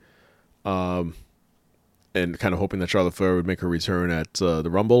returning, and kind of hoping that Charlotte Flair would make her return at the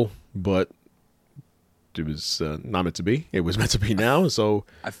Rumble, but it was not meant to be. It was meant to be now. So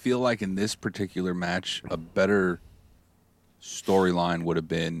I feel like in this particular match, a better storyline would have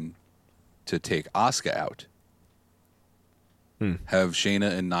been to take Asuka out. Have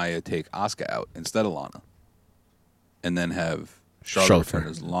Shayna and Nia take Asuka out instead of Lana, and then have Charlotte return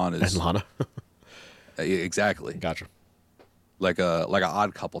as Lana's. And Lana. Exactly. Gotcha. Like a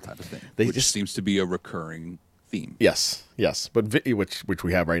odd couple type of thing, which just seems to be a recurring theme. Yes, but which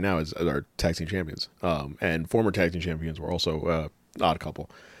we have right now is our tag team champions, and former tag team champions were also odd couple.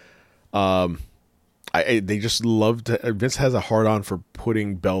 They just love to. Vince has a hard on for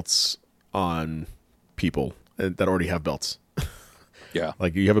putting belts on people that already have belts. Yeah,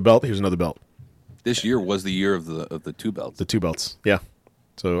 like you have a belt, here's another belt. This year was the year of the two belts. The two belts, yeah.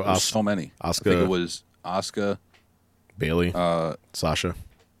 So so many. Asuka, I think it was Asuka, Bailey, Sasha,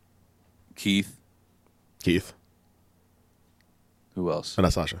 Keith. Who else?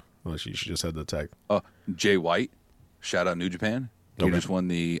 Not Sasha. Well, she just had the tag. Jay White. Shout out New Japan. He Okay. just won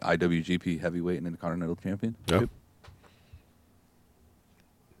the IWGP Heavyweight and Intercontinental Champion. Yeah.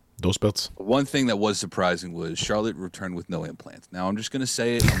 Those belts. One thing that was surprising was Charlotte returned with no implants. Now, I'm just going to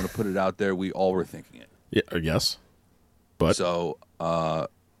say it. I'm going to put it out there. We all were thinking it. Yeah. Yes. But So, at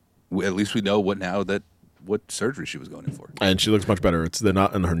least we know what surgery she was going in for. and she looks much better. They're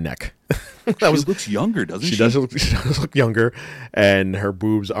not in her neck. She looks younger, doesn't she? She does look younger, and her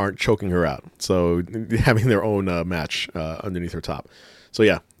boobs aren't choking her out. So having their own match underneath her top. So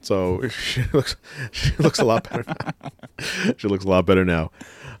yeah, so she looks a lot better now. She looks a lot better now,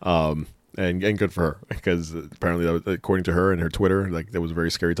 and good for her, because apparently that was, according to her and her Twitter, like that was a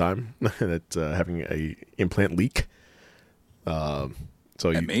very scary time that having a implant leak. So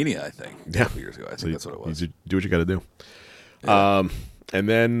At Mania, I think. Yeah. A couple years ago. I think that's what it was. You do what you got to do. Yeah. And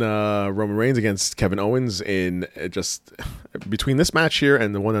then Roman Reigns against Kevin Owens in just between this match here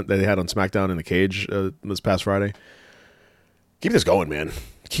and the one that they had on SmackDown in the cage this past Friday. Keep this going, man.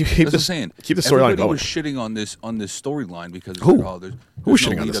 Keep That's this what I'm saying. Keep the storyline Everybody going. was shitting on this storyline because it's Who? like, there's Who's no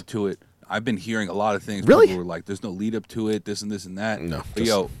shitting on lead this? up to it. I've been hearing a lot of things. Really? People were like, "There's no lead up to it. This and this and that." No, But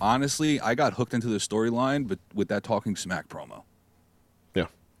just- honestly, I got hooked into the storyline, but with that Talking Smack promo Yeah.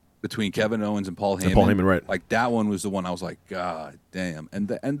 between Kevin Owens and Paul Heyman. And Paul Heyman, right. Like that one was the one I was like, God damn. And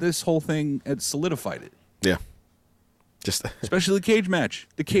this whole thing had solidified it. Yeah. Just Especially the cage match.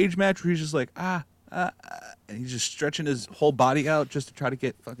 The cage match where he's just like, and he's just stretching his whole body out just to try to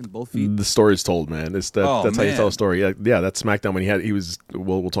get fucking both feet. the story's told, man. That's how you man. tell a story. Yeah, that's SmackDown when he was.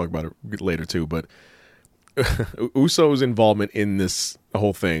 We'll talk about it later too. But Uso's involvement in this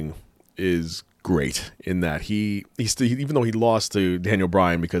whole thing is great. In that he still, even though he lost to Daniel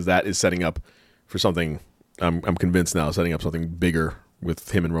Bryan, because that is setting up for something. I'm convinced now, setting up something bigger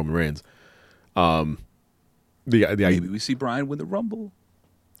with him and Roman Reigns. Maybe we see Bryan win the Rumble.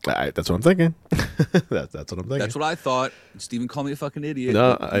 That's what I'm thinking. That's what I'm thinking. That's what I thought. Stephen called me a fucking idiot.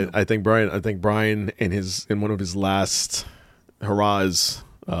 No, but, I think Brian in one of his last hurrahs.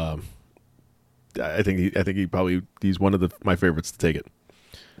 I think he's one of my favorites to take it.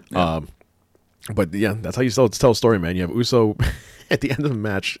 Yeah. But yeah, that's how you tell a story, man. You have Uso at the end of the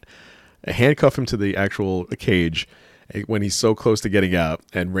match, handcuff him to the actual cage when he's so close to getting out,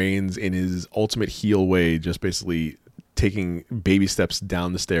 and Reigns in his ultimate heel way, just basically taking baby steps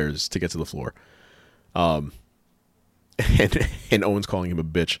down the stairs to get to the floor. And Owens calling him a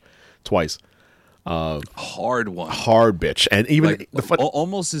bitch twice. Hard one. Hard bitch. And even Like,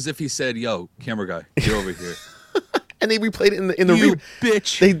 almost as if he said, "Yo, camera guy, get over here." and they replayed it in the You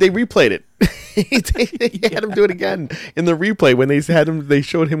bitch. They replayed it. they had him do it again in the replay when they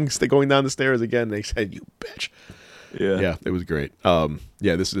showed him going down the stairs again. They said, "You bitch." Yeah, it was great.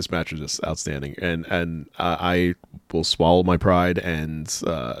 This match was just outstanding, and I will swallow my pride and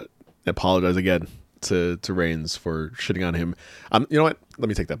apologize again to Reigns for shitting on him. You know what? Let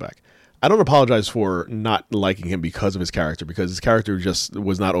me take that back. I don't apologize for not liking him because of his character, because his character just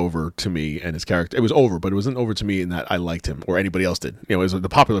was not over to me, and it was over, but it wasn't over to me in that I liked him or anybody else did. You know, the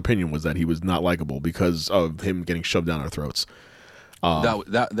popular opinion was that he was not likable because of him getting shoved down our throats.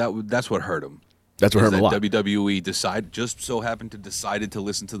 That's what hurt him. That's what hurt him a lot. WWE just so happened to decided to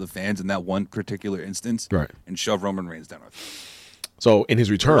listen to the fans in that one particular instance, right, and shove Roman Reigns down our throats. So in his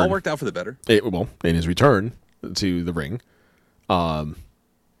return, it all worked out for the better. In his return to the ring,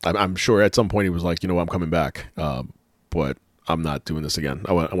 I'm sure at some point he was like, you know what, I'm coming back, but I'm not doing this again.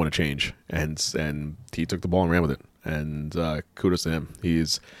 I want to change, and he took the ball and ran with it. And kudos to him. He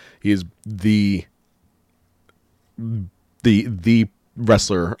is the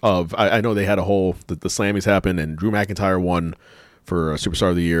wrestler of. I know they had a whole the Slammies happened, and Drew McIntyre won for Superstar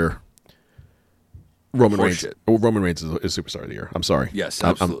of the Year. Roman Reigns is Superstar of the Year. I'm sorry. Yes,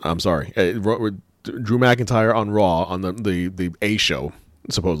 absolutely. I'm sorry. Drew McIntyre on Raw on the A show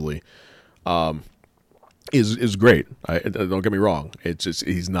supposedly is great. Don't get me wrong. It's just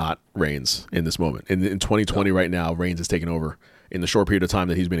he's not Reigns in this moment. In 2020 right now, Reigns has taken over. In the short period of time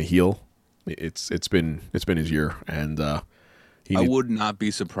that he's been a heel, it's been his year, and I would not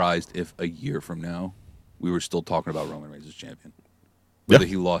be surprised if a year from now we were still talking about Roman Reigns as champion, whether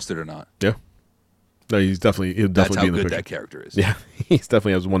he lost it or not. Yeah. No, he'll definitely That's how be in the good picture. that character is. Yeah, he's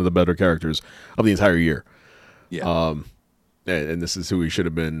definitely has one of the better characters of the entire year. Yeah. And this is who he should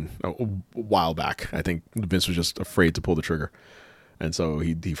have been a while back. I think Vince was just afraid to pull the trigger, and so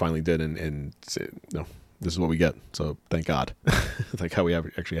he finally did. And this is what we get. So thank God, like how we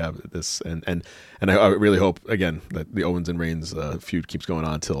actually have this. And I really hope again that the Owens and Reigns feud keeps going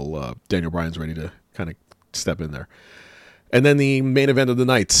on until Daniel Bryan's ready to kind of step in there. And then the main event of the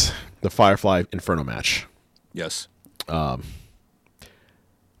night, the Firefly Inferno match. Yes.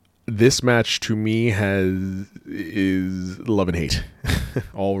 This match to me is love and hate,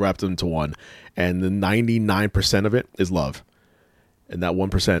 all wrapped into one. And the 99% of it is love, and that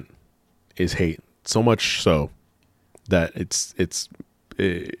 1% is hate. So much so that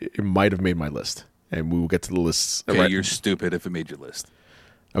it might have made my list, and we will get to the lists. Okay, you're stupid if it made your list.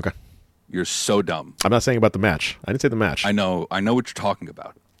 Okay. You're so dumb. I'm not saying about the match. I didn't say the match. I know what you're talking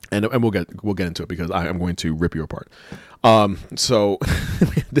about. And we'll get into it because I'm going to rip you apart. So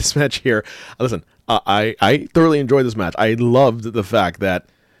this match here, listen, I thoroughly enjoyed this match. I loved the fact that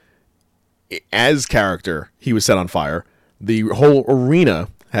as character, he was set on fire. The whole arena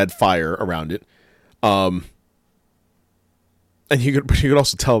had fire around it. And you could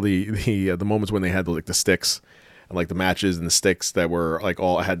also tell the moments when they had the sticks and like the matches and the sticks that were like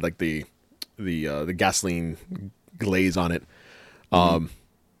all had like the gasoline glaze on it.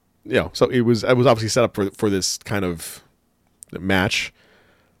 So it was obviously set up for this kind of match,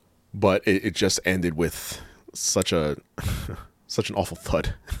 but it just ended with such an awful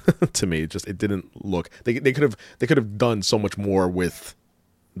thud to me. It didn't look. They could have done so much more with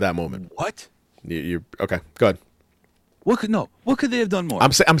that moment. What? You okay? Go ahead. What could they have done more?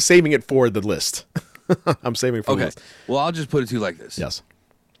 I'm saving it for the list. I'm saving it for the list. Well, I'll just put it to you like this. Yes.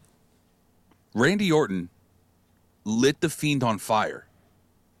 Randy Orton lit the Fiend on fire,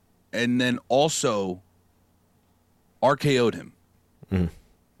 and then also RKO'd him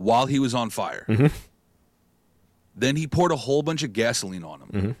while he was on fire. Mm-hmm. Then he poured a whole bunch of gasoline on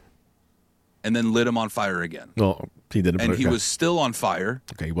him, and then lit him on fire again. Well, he didn't. And he was still on fire.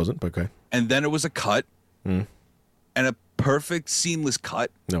 Okay, he wasn't, but okay. And then it was a cut, and a perfect seamless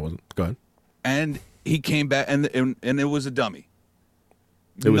cut. No, it wasn't. Go ahead. And he came back, and it was a dummy.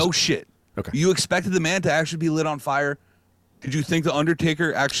 No shit. Okay. You expected the man to actually be lit on fire? Did you think the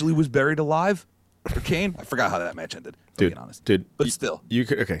Undertaker actually was buried alive? Or Kane? I forgot how that match ended. Dude, but still, you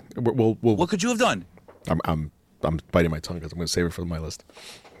could. Okay, we'll. What could you have done? I'm biting my tongue because I'm going to save it for my list.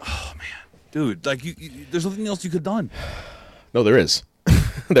 Oh man, dude, like there's nothing else you could have done. No, there is.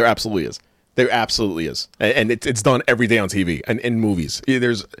 There absolutely is. There absolutely is, and it's done every day on TV and in movies.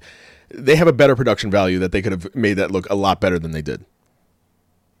 They have a better production value that they could have made that look a lot better than they did.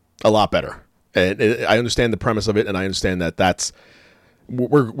 A lot better. And I understand the premise of it, and I understand that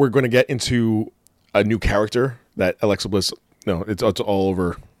we're going to get into a new character that Alexa Bliss. No, it's all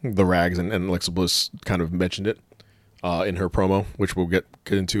over the rags, and Alexa Bliss kind of mentioned it in her promo, which we'll get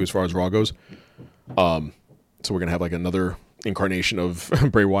into as far as Raw goes. So we're gonna have like another incarnation of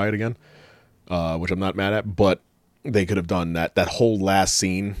Bray Wyatt again, which I'm not mad at. But they could have done that. That whole last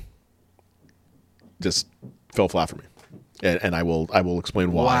scene just fell flat for me, and I will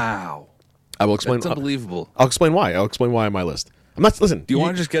explain why. Wow. I will explain. That's unbelievable. I'll explain why. I'll explain why on my list. I'm not. Listen. Do you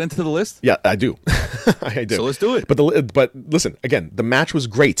want to just get into the list? Yeah, I do. I do. So let's do it. But listen, again, the match was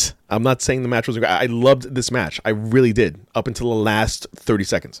great. I'm not saying the match was great. I loved this match. I really did, up until the last 30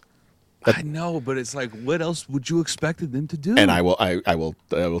 seconds. I know, but it's like, what else would you expected them to do? And I will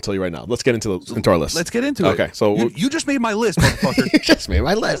tell you right now. Let's get into our list. Let's get into it. Okay, so you just made my list, motherfucker. you just made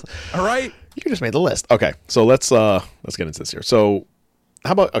my list. All right. You just made the list. Okay, so let's get into this here. So,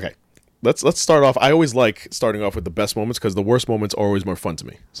 how about Let's start off. I always like starting off with the best moments because the worst moments are always more fun to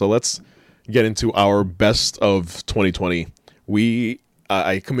me. So let's get into our best of 2020.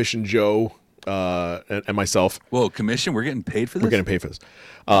 I commissioned Joe and myself. Whoa, commission? We're getting paid for this? We're getting paid for this.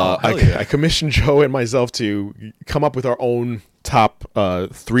 Yeah. I commissioned Joe and myself to come up with our own top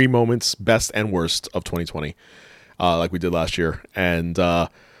 3 moments, best and worst of 2020, like we did last year, and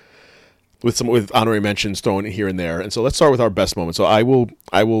with honorary mentions thrown here and there. And so let's start with our best moment. So I will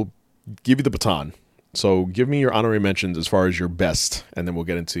give you the baton. So give me your honorary mentions as far as your best, and then we'll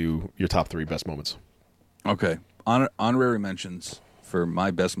get into your top 3 best moments. Okay. Honorary mentions for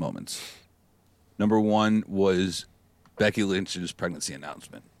my best moments. Number 1 was Becky Lynch's pregnancy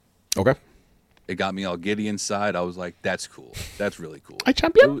announcement. Okay. It got me all giddy inside. I was like, that's cool. That's really cool. Hi,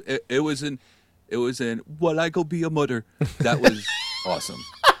 champion. It was in what I go be a mother. That was awesome.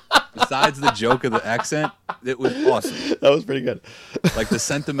 Besides the joke of the accent, it was awesome. That was pretty good. Like the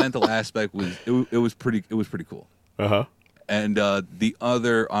sentimental aspect was it was pretty cool. Uh-huh. And the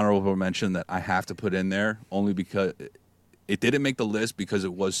other honorable mention that I have to put in there, only because it didn't make the list because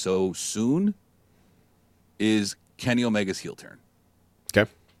it was so soon, is Kenny Omega's heel turn. Okay.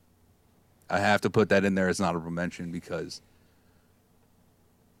 I have to put that in there as an honorable mention because,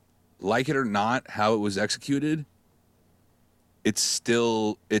 like it or not, how it was executed, it's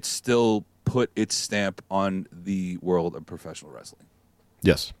still put its stamp on the world of professional wrestling.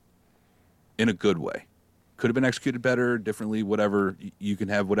 Yes. In a good way. Could have been executed better, differently, whatever. You can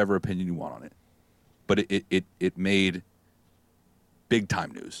have whatever opinion you want on it. But it made big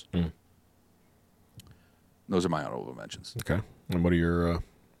time news. Mm. Those are my honorable mentions. Okay. And what are your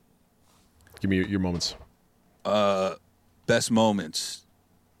give me your moments. Best moments.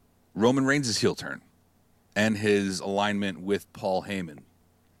 Roman Reigns' heel turn and his alignment with Paul Heyman.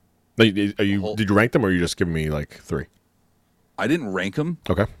 Did you rank them, or are you just giving me like 3? I didn't rank them.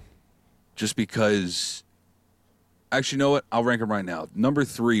 Okay. Just because. Actually, you know what? I'll rank them right now. Number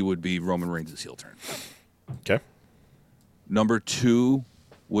 3 would be Roman Reigns' heel turn. Okay. Number 2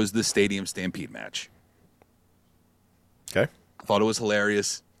 was the Stadium Stampede match. Okay. I thought it was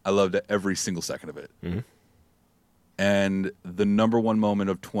hilarious. I loved every single second of it. Mm-hmm. And the number 1 moment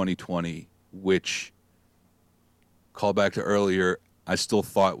of 2020, which, call back to earlier, I still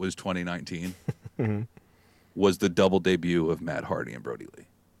thought was 2019, mm-hmm. was the double debut of Matt Hardy and Brody Lee.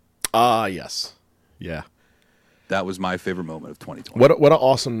 Yes. Yeah. That was my favorite moment of 2020. What an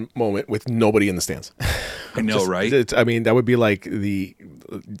awesome moment with nobody in the stands. I know, right? I mean, that would be like do you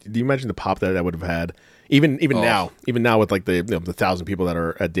imagine the pop that would have had? Even now with like the 1,000 people that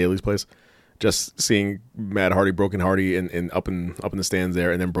are at Daly's place, just seeing Matt Hardy, Broken Hardy, and up in the stands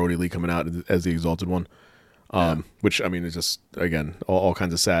there, and then Brody Lee coming out as the Exalted One. Which I mean is just again all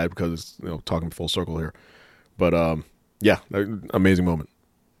kinds of sad because talking full circle here, but yeah, amazing moment.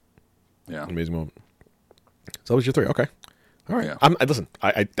 Yeah, amazing moment. So that was your 3. Okay, all right. Yeah. Listen,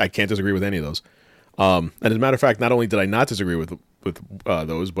 I can't disagree with any of those. And as a matter of fact, not only did I not disagree with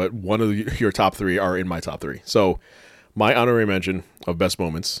those, but one of your top 3 are in my top 3. So my honorary mention of best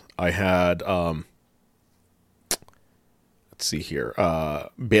moments, I had let's see here,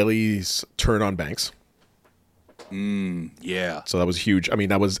 Bayley's turn on Banks. Yeah. So that was huge. I mean,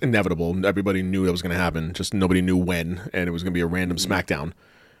 that was inevitable. Everybody knew that was going to happen. Just nobody knew when, and it was going to be a random SmackDown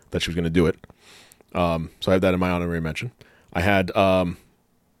that she was going to do it. So I have that in my honorary mention. I had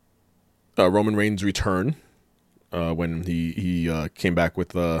Roman Reigns' return when he came back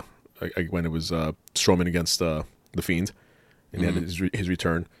with when it was Strowman against the Fiend, and he had his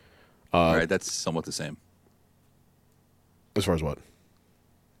return. All right, that's somewhat the same. As far as what?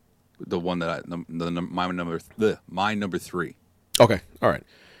 The one that my number 3. Okay, all right.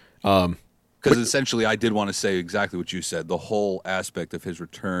 Because essentially, I did want to say exactly what you said. The whole aspect of his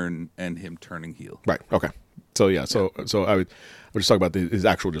return and him turning heel. Right. Okay. So yeah. So I would just talk about his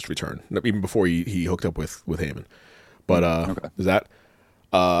actual just return, even before he hooked up with Heyman. But okay. is that?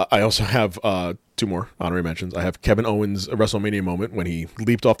 I also have 2 two more honorary mentions. I have Kevin Owens' WrestleMania moment when he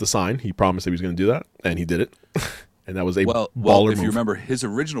leaped off the sign. He promised that he was going to do that, and he did it. And that was a baller if move. you remember, his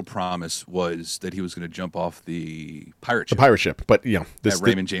original promise was that he was going to jump off the pirate ship. The pirate ship, but at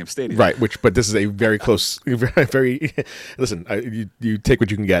Raymond James Stadium, right? But this is a very close, very. Listen, you take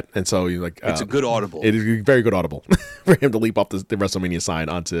what you can get, and so you like. It's a good audible. It is a very good audible for him to leap off the WrestleMania sign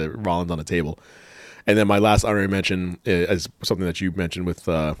onto Rollins on a table. And then my last honorary mention is something that you mentioned with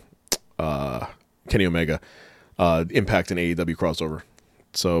Kenny Omega, Impact and AEW crossover.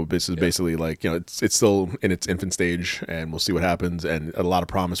 So this is basically like, it's still in its infant stage, and we'll see what happens, and a lot of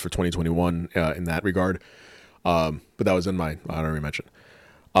promise for 2021 in that regard. But that was in my honorary mention.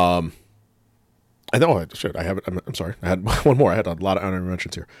 I know, shit, I have it. I'm sorry. I had one more. I had a lot of honorary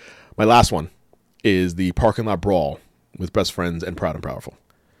mentions here. My last one is the parking lot brawl with Best Friends and Proud and Powerful.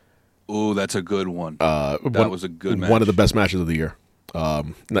 Oh, that's a good one. That was a good match. One of the best matches of the year.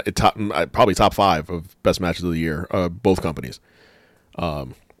 Probably top 5 of best matches of the year, both companies.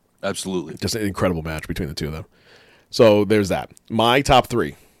 Absolutely. Just an incredible match between the two of them. So there's that. My top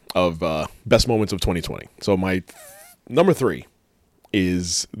 3 of best moments of 2020. So my number 3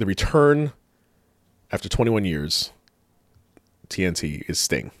 is the return after 21 years. TNT is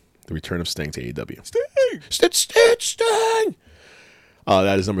Sting. The return of Sting to AEW. Sting!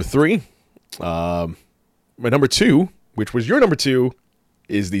 That is number 3. My number 2, which was your number 2,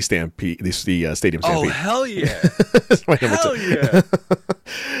 is the Stampede, the Stadium Stampede. Oh, hell yeah! Hell yeah!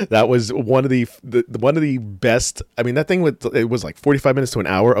 That was one of the best. I mean, that thing it was like 45 minutes to an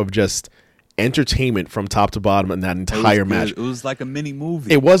hour of just entertainment from top to bottom in that entire match. It was like a mini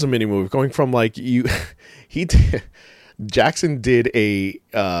movie. It was a mini movie going from like Jackson did the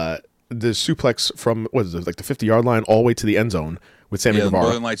suplex from what is it, like the 50-yard line all the way to the end zone with Sammy Guevara.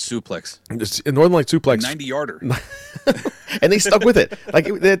 Northern Lights suplex. Northern Lights suplex. 90-yarder. And they stuck with it. Like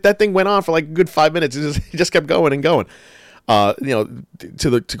that thing went on for like a good 5 minutes. It just kept going and going.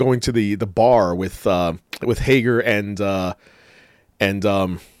 To going to the bar with Hager and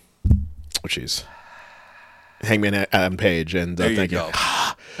Hangman Adam Page and thank you.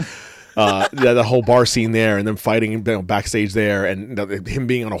 The whole bar scene there, and then fighting backstage there, and him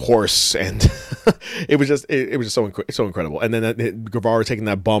being on a horse, and it was just so incredible. And then Guevara taking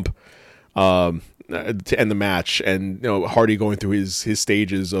that bump to end the match, and Hardy going through his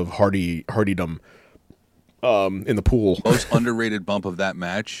stages of Hardydom in the pool. Most underrated bump of that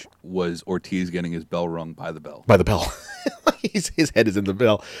match was Ortiz getting his bell rung by the bell. His head is in the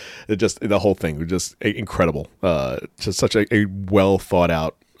bell. The whole thing was just incredible. Just such a well thought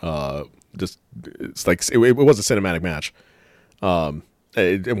out. It's like it was a cinematic match.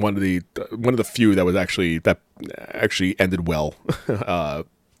 And one of the few that was actually ended well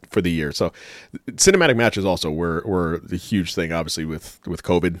for the year. So cinematic matches also were the huge thing, obviously with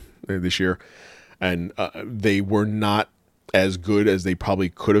COVID this year, and they were not as good as they probably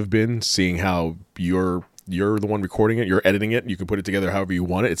could have been. Seeing how you're the one recording it, you're editing it, you can put it together however you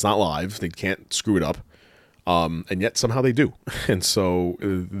want it. It's not live; they can't screw it up. And yet somehow they do. And so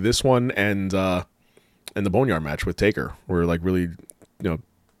this one and the Boneyard match with Taker were like really,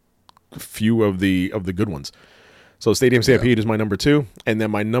 few of the good ones. So Stadium Stampede is my number 2, and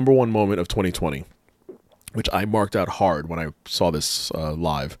then my number 1 moment of 2020, which I marked out hard when I saw this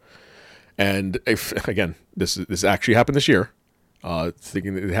live. And again, this actually happened this year.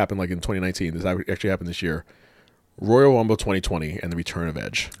 Thinking it happened like in 2019, this actually happened this year. Royal Rumble 2020 and the return of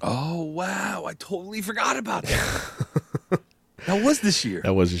Edge. Oh, wow. I totally forgot about that. That was this year.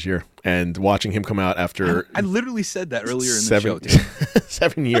 That was this year. And watching him come out after... I literally said that earlier in the show, too.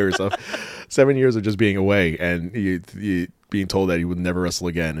 7 years of just being away and you being told that he would never wrestle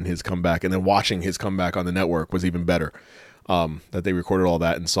again, and his comeback, and then watching his comeback on the network was even better. That they recorded all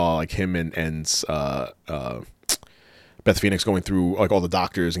that and saw like him and Beth Phoenix going through like all the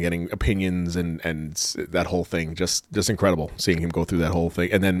doctors and getting opinions and that whole thing, just incredible seeing him go through that whole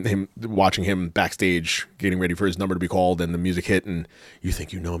thing, and then watching him backstage getting ready for his number to be called, and the music hit, and you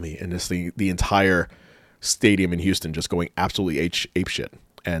think you know me, and just the entire stadium in Houston just going absolutely ape shit.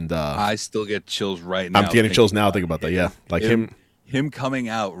 And I still get chills right now. I'm getting chills now thinking about that. Yeah, like him coming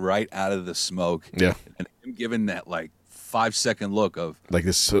out right out of the smoke. Yeah, and him giving that like 5-second look of like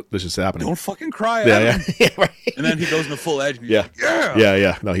this is happening. Don't fucking cry. Yeah. Right. And then he goes into full Edge. And he's like,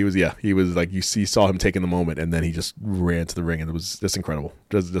 yeah. No, he was like you saw him taking the moment, and then he just ran to the ring, and it was just incredible.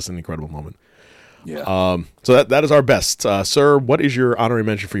 Just an incredible moment. Yeah. So that is our best, sir. What is your honorary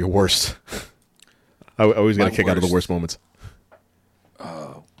mention for your worst? I always got a kick out of the worst moments.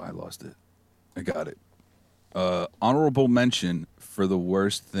 Oh, I lost it. I got it. Honorable mention for the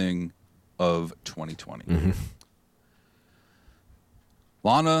worst thing of 2020. Mm-hmm.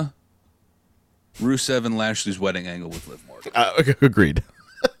 Lana Rusev and Lashley's wedding angle with Liv Morgan. Agreed.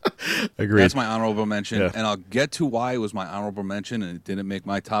 Agreed. That's my honorable mention. Yeah. And I'll get to why it was my honorable mention and it didn't make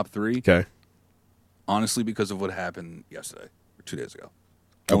my top 3. Okay. Honestly, because of what happened yesterday or 2 days ago.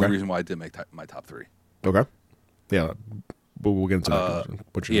 The only reason why I didn't make my top 3. Okay. Yeah. But we'll get into that.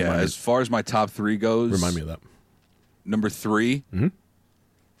 As far as my top 3 goes. Remind me of that. Number 3. Mm-hmm.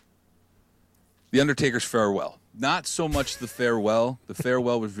 The Undertaker's farewell. Not so much the farewell. The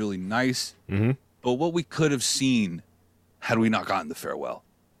farewell was really nice. Mm-hmm. But what we could have seen had we not gotten the farewell.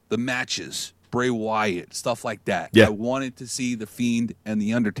 The matches, Bray Wyatt, stuff like that. Yeah. I wanted to see The Fiend and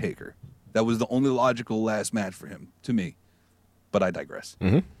The Undertaker. That was the only logical last match for him, to me. But I digress.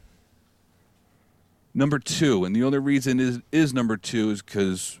 Mm-hmm. Number 2, and the only reason is number 2 is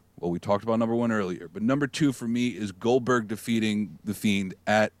because, well, we talked about number 1 earlier, but number 2 for me is Goldberg defeating The Fiend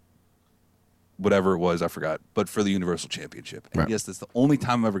at whatever it was, I forgot, but for the Universal Championship. And right. yes, that's the only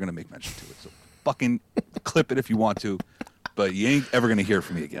time I'm ever going to make mention to it. So fucking clip it if you want to, but you ain't ever going to hear it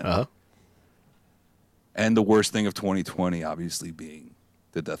from me again. Uh-huh. And the worst thing of 2020, obviously, being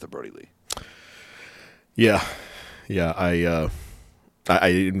the death of Brody Lee. Yeah. Yeah, I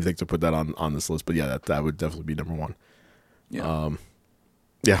didn't think to put that on this list, but yeah, that would definitely be number 1. Yeah.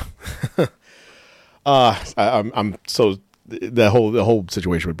 Yeah. I'm so the whole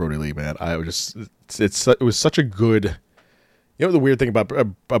situation with Brody Lee, man. I was just it was such a good. You know, the weird thing about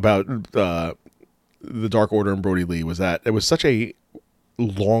the Dark Order and Brody Lee was that it was such a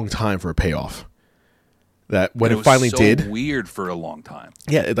long time for a payoff. That when it finally did, weird for a long time.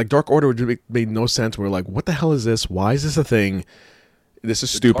 Yeah, like Dark Order made no sense. We're like, what the hell is this? Why is this a thing? This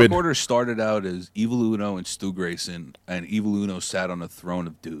is stupid. Dark Order started out as Evil Uno and Stu Grayson, and Evil Uno sat on a throne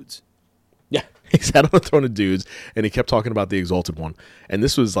of dudes. Yeah, he sat on a throne of dudes, and he kept talking about the Exalted One. And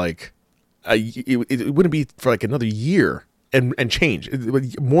this was like, it wouldn't be for like another year and change.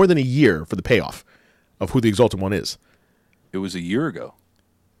 More than a year for the payoff of who the Exalted One is. It was a year ago.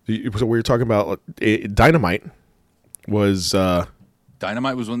 So we were talking about Dynamite was...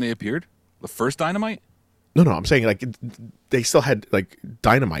 Dynamite was when they appeared? The first Dynamite? No, I'm saying like they still had like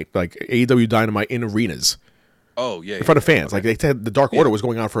Dynamite, like AEW Dynamite in arenas. Oh, yeah. In front of fans. Okay. Like they said the Dark Order was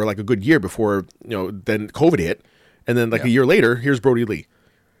going on for like a good year before, then COVID hit. And then like a year later, here's Brody Lee.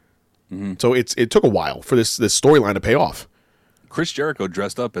 Mm-hmm. So it took a while for this storyline to pay off. Chris Jericho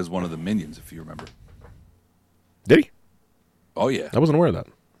dressed up as one of the minions, if you remember. Did he? Oh, yeah. I wasn't aware of that.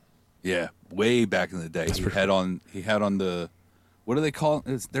 Yeah, way back in the day. He had on the, what do they call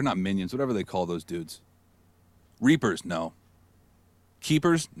it? They're not minions, whatever they call those dudes. Reapers, no.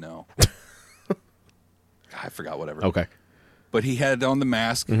 Keepers, no. I forgot, whatever. Okay. But he had on the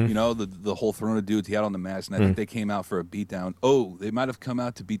mask, the whole throne of dudes. He had on the mask, and I think they came out for a beatdown. Oh, they might have come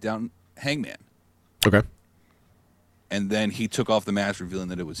out to beat down Hangman. Okay. And then he took off the mask, revealing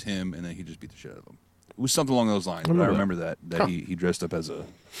that it was him, and then he just beat the shit out of him. It was something along those lines. But I remember that he dressed up as a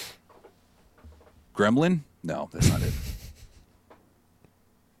gremlin. No, that's not it.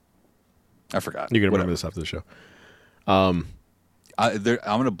 I forgot. You're gonna remember this after the show. I'm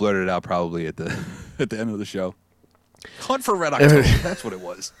gonna blurt it out probably at the end of the show. Hunt for Red October. That's what it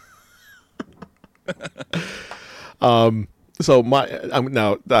was. So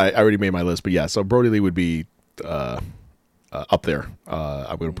I already made my list, but yeah. So Brody Lee would be up there.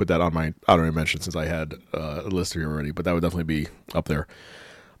 I'm going to put that on my honorary mention since I had a list here already, but that would definitely be up there.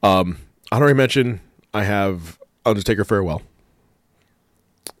 Honorary mention, I have Undertaker farewell.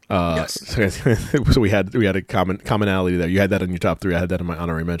 Yes. So we had a commonality there. You had that in your top 3. I had that in my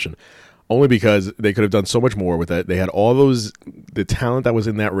honorary mention, only because they could have done so much more with it. They had all the talent that was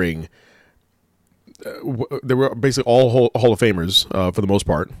in that ring. They were basically all Hall of Famers for the most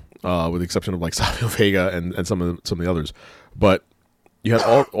part, with the exception of like Savio Vega and some of the others. But you had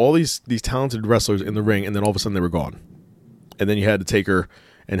all these talented wrestlers in the ring, and then all of a sudden they were gone. And then you had to Taker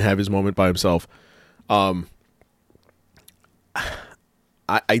and have his moment by himself.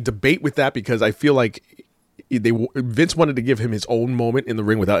 I debate with that because I feel like Vince wanted to give him his own moment in the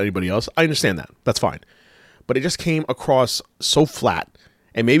ring without anybody else. I understand that. That's fine. But it just came across so flat.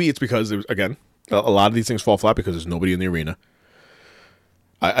 And maybe it's because, again, a lot of these things fall flat because there's nobody in the arena.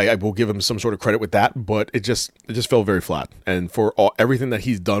 I will give him some sort of credit with that, but it just fell very flat. And for everything that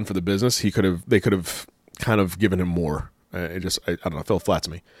he's done for the business, they could have kind of given him more. I don't know, it fell flat to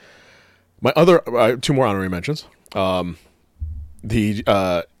me. My other 2 more honorary mentions. And they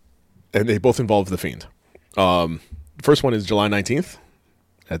both involve The Fiend. The first one is July 19th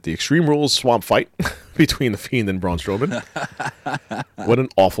at the Extreme Rules Swamp Fight between The Fiend and Braun Strowman. What an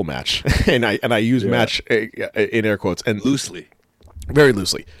awful match. and I use match in air quotes and loosely. Very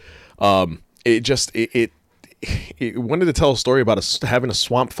loosely. It it wanted to tell a story about having a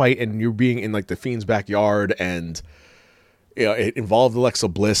swamp fight and you being in like the Fiend's backyard, and it involved Alexa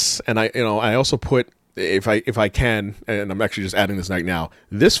Bliss. And I also put, if I can, and I'm actually just adding this right now,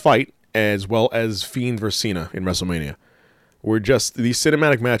 this fight as well as Fiend versus Cena in WrestleMania were just these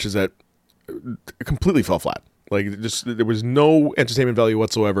cinematic matches that completely fell flat. Like, just there was no entertainment value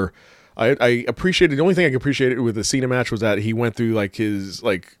whatsoever. I appreciated, the only thing I appreciated with the Cena match was that he went through like his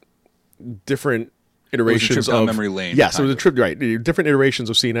like different iterations it was a trip down of memory lane. Yes, it was a trip, right? Different iterations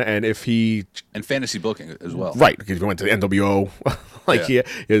of Cena, and fantasy booking as well, right? Because he went to the NWO, like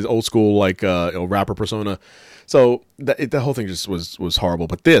his old school like rapper persona. So the whole thing just was horrible.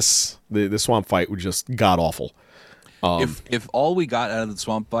 But the swamp fight was just god awful. If all we got out of the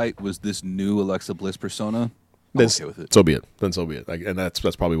swamp fight was this new Alexa Bliss persona, I'm okay with it. So be it. Then so be it. Like, and that's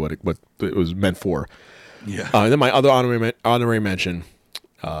probably what it was meant for. Yeah. And then my other honorary mention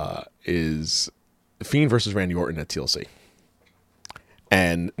is Fiend versus Randy Orton at TLC,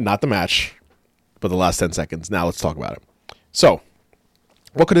 and not the match, but the last 10 seconds. Now let's talk about it. So,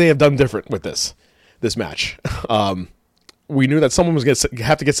 what could they have done different with this match? We knew that someone was going to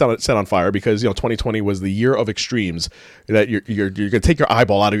have to get set on fire because 2020 was the year of extremes. That you're going to take your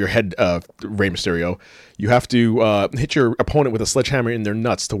eyeball out of your head, Rey Mysterio. You have to hit your opponent with a sledgehammer in their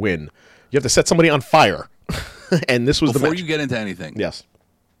nuts to win. You have to set somebody on fire, and this was before the match. You get into anything. Yes.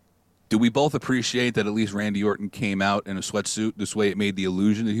 Do we both appreciate that at least Randy Orton came out in a sweatsuit? This way, it made the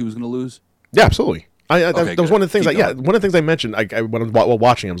illusion that he was going to lose. Yeah, absolutely. Okay, that was one of the things. One of the things I mentioned. While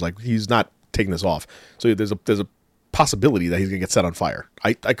watching, I was like, he's not taking this off. So there's a possibility that he's going to get set on fire.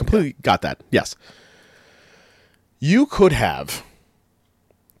 I completely got that. Yes. You could have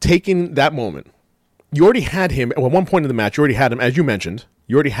taken that moment. You already had him at one point in the match. You already had him, as you mentioned.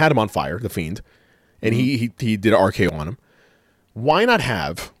 You already had him on fire, the Fiend, and he did an RKO on him. Why not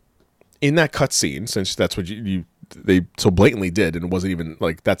have in that cut scene, since that's what they so blatantly did, and it wasn't even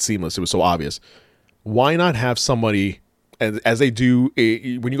like that seamless. It was so obvious. Why not have somebody, as they do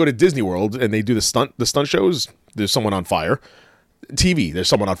when you go to Disney World and they do the stunt shows? There's someone on fire. TV, there's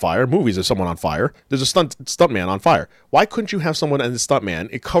someone on fire. Movies, there's someone on fire. There's a stuntman on fire. Why couldn't you have someone and the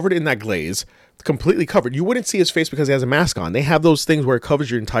stuntman covered in that glaze, completely covered? You wouldn't see his face because he has a mask on. They have those things where it covers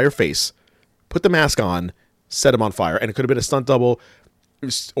your entire face. Put the mask on, set him on fire, and it could have been a stunt double.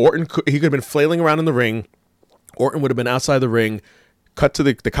 Orton, he could have been flailing around in the ring. Orton would have been outside the ring, cut to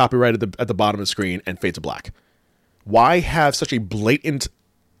the copyright at the bottom of the screen, and fade to black. Why have such a blatant,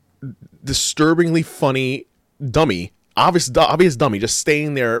 disturbingly funny dummy, obvious dummy, just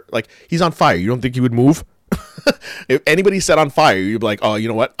staying there like he's on fire? You don't think he would move? If anybody set on fire, you'd be like, oh, you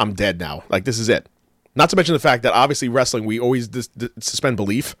know what? I'm dead now. Like, this is it. Not to mention the fact that obviously wrestling, we always suspend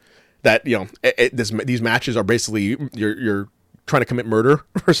belief that these matches are basically you're trying to commit murder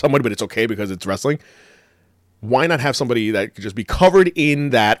for somebody, but it's okay because it's wrestling. Why not have somebody that could just be covered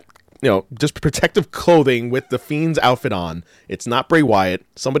in that, just protective clothing with the Fiend's outfit on? It's not Bray Wyatt,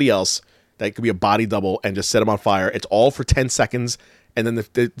 somebody else that could be a body double, and just set him on fire. It's all for 10 seconds, and then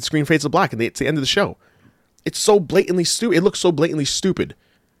the screen fades to black, and it's the end of the show. It's so blatantly stupid. It looks so blatantly stupid.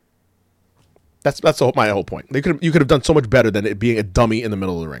 That's my whole point. You could have done so much better than it being a dummy in the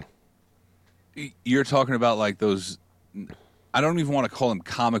middle of the ring. You're talking about like those. I don't even want to call them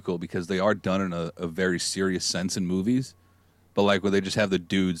comical because they are done in a very serious sense in movies. But like where they just have the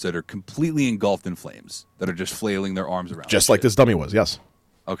dudes that are completely engulfed in flames that are just flailing their arms around. Just like this dummy was, yes.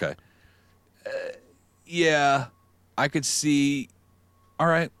 Okay. Yeah, I could see. All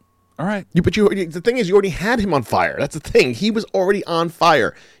right. But the thing is, you already had him on fire. That's the thing. He was already on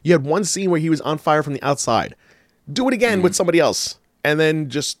fire. You had one scene where he was on fire from the outside. Do it again with somebody else. And then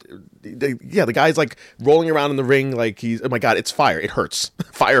the guy's like rolling around in the ring like he's, oh my God, it's fire. It hurts.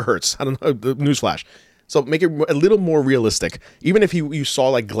 Fire hurts. I don't know, the newsflash. So make it a little more realistic. Even if you saw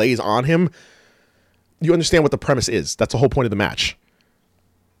like glaze on him, you understand what the premise is. That's the whole point of the match.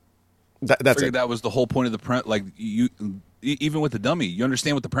 That's it. That was the whole point of the premise. Like you, even with the dummy, you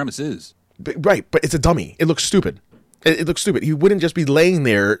understand what the premise is. Right, but it's a dummy. It looks stupid. It looks stupid. He wouldn't just be laying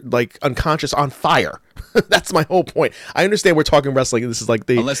there like unconscious on fire. That's my whole point. I understand we're talking wrestling, and this is like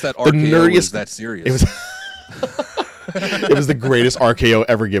unless that RKO nerdiest was that serious. It was the greatest RKO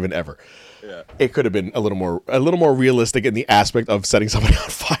ever given ever. Yeah. It could have been a little more realistic in the aspect of setting somebody on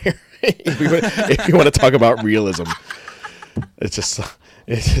fire. if you want to talk about realism, it's just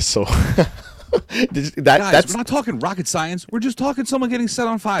so. Guys, we're not talking rocket science. We're just talking someone getting set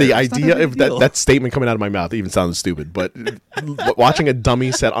on fire. The idea of that statement coming out of my mouth even sounds stupid. But watching a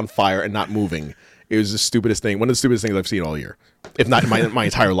dummy set on fire and not moving, it was the stupidest thing. One of the stupidest things I've seen all year, if not my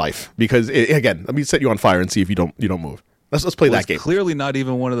entire life. Because again, let me set you on fire and see if you don't move. Let's play that game. Clearly not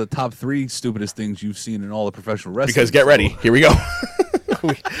even one of the top 3 stupidest things you've seen in all the professional wrestling. Because get ready, here we go.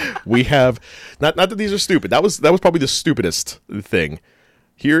 we have not that these are stupid. That was probably the stupidest thing.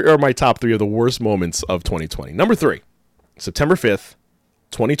 Here are my top 3 of the worst moments of 2020. Number 3, September 5th,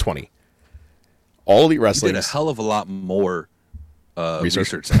 2020. All Elite Wrestling. You did a hell of a lot more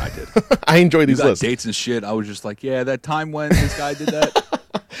research than I did. I enjoy these lists. Dates and shit. I was just like, yeah, that time when this guy did that.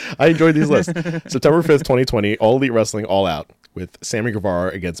 I enjoyed these lists. September 5th, 2020, All Elite Wrestling All Out with Sammy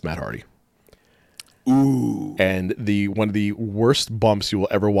Guevara against Matt Hardy. Ooh. And one of the worst bumps you will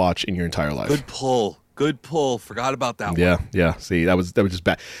ever watch in your entire life. Good pull. Forgot about that one. Yeah. See, that was just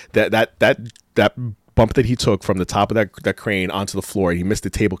bad. That bump that he took from the top of that crane onto the floor, and he missed the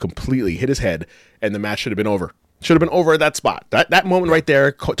table completely, hit his head, and the match should have been over. Should have been over at that spot. That moment right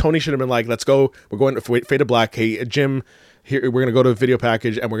there, Tony should have been like, let's go. We're going to Fade to Black. Hey, Jim, here we're going to go to a video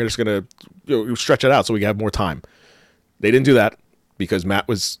package, and we're just going to stretch it out so we can have more time. They didn't do that because Matt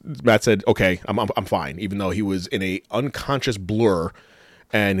said, okay, I'm fine, even though he was in a unconscious blur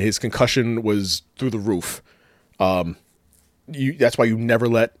and his concussion was through the roof. That's why you never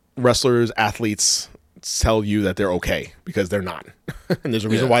let wrestlers, athletes tell you that they're okay, because they're not. And there's a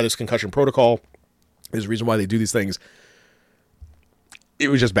reason why there's concussion protocol. There's a reason why they do these things. It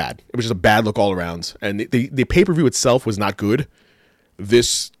was just bad. It was just a bad look all around. And the pay-per-view itself was not good.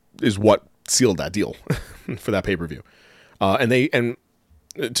 This is what sealed that deal for that pay-per-view. And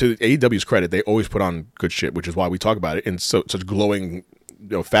to AEW's credit, they always put on good shit, which is why we talk about it in such glowing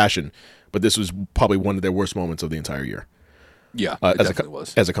fashion. But this was probably one of their worst moments of the entire year. Yeah, it definitely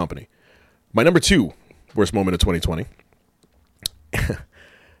was. As a company. My number 2 worst moment of 2020,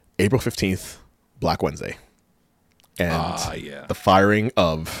 April 15th, Black Wednesday. And the firing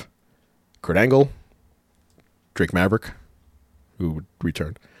of Kurt Angle, Drake Maverick, who would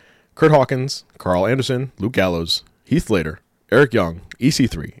return, Kurt Hawkins, Carl Anderson, Luke Gallows, Heath Slater, Eric Young,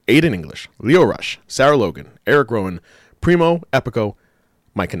 EC3, Aiden English, Leo Rush, Sarah Logan, Eric Rowan, Primo, Epico,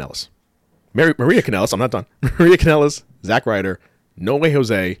 Mike Kanellis. Maria Kanellis, I'm not done. Maria Kanellis, Zack Ryder, No Way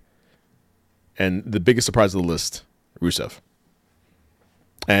Jose, and the biggest surprise of the list, Rusev.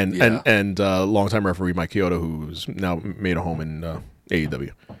 And longtime referee Mike Chioda, who's now made a home in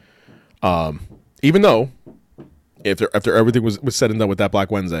AEW. Even though, after everything was said and done with that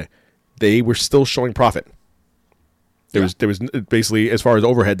Black Wednesday, they were still showing profit. There was basically, as far as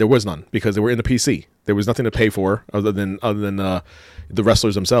overhead, there was none, because they were in the PC. There was nothing to pay for other than the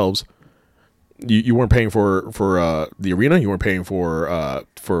wrestlers themselves. You weren't paying for the arena. You weren't paying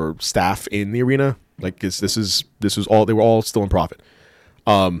for staff in the arena. Like this was all, they were all still in profit.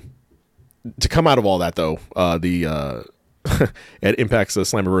 To come out of all that, though, at Impact's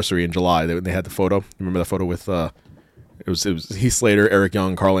Slammiversary in July, they had the photo. Remember that photo with it was Heath Slater, Eric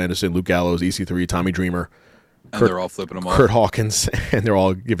Young, Carl Anderson, Luke Gallows, EC3, Tommy Dreamer, and they're all flipping them off. Kurt Hawkins, and they're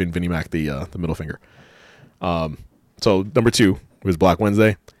all giving Vinnie Mac the middle finger. So number 2 was Black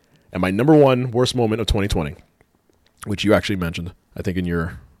Wednesday, and my number 1 worst moment of 2020, which you actually mentioned, I think in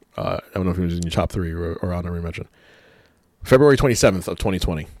your I don't know if it was in your top 3 or honorary mention. February 27th of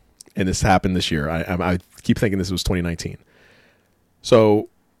 2020, and this happened this year. I keep thinking this was 2019. So,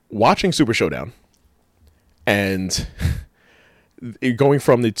 watching Super Showdown, and going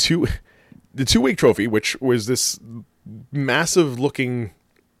from the two-week trophy, which was this massive looking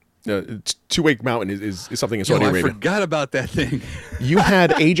 2-week mountain is something in Saudi Arabia. I forgot about that thing. You had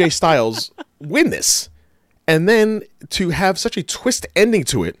AJ Styles win this, and then to have such a twist ending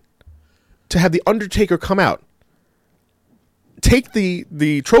to it, to have the Undertaker come out, take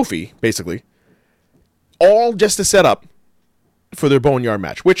the trophy, basically, all just to set up for their Boneyard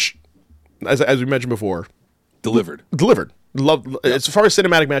match, which, as we mentioned before, delivered. As far as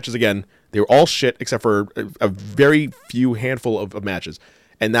cinematic matches, again, they were all shit except for a very few handful of matches,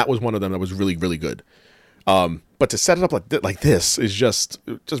 and that was one of them that was really, really good. But to set it up like this is just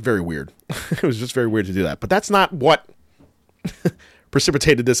very weird. It was just very weird to do that. But that's not what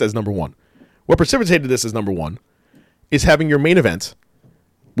precipitated this as number 1. What precipitated this as number 1 is having your main event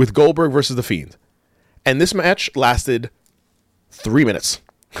with Goldberg versus The Fiend. And this match lasted 3 minutes.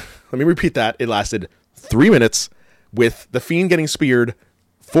 Let me repeat that. It lasted 3 minutes with The Fiend getting speared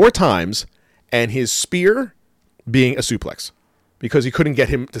 4 times and his spear being a suplex because he couldn't get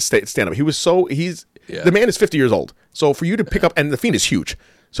him to stand up. The man is 50 years old. So for you to pick up, and The Fiend is huge.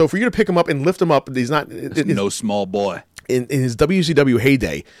 So for you to pick him up and lift him up, he's no small boy. In his WCW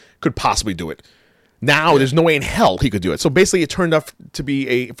heyday, could possibly do it. Now there's no way in hell he could do it. So basically, it turned out to be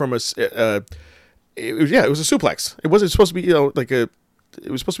it was a suplex. It wasn't supposed to be it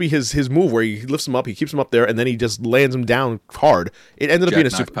was supposed to be his move where he lifts him up, he keeps him up there, and then he just lands him down hard. It ended up being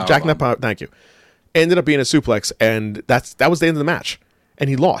a jackknife power. Thank you. Ended up being a suplex, and that was the end of the match. And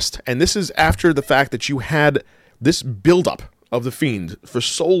he lost. And this is after the fact that you had this buildup of The Fiend for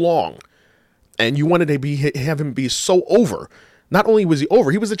so long, and you wanted to have him be so over. Not only was he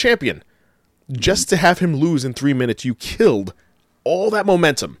over, he was the champion. Just to have him lose in 3 minutes, you killed all that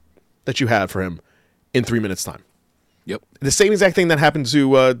momentum that you had for him in 3 minutes' time. Yep. The same exact thing that happened to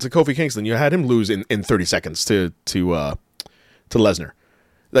Kofi Kingston. You had him lose in 30 seconds to Lesnar.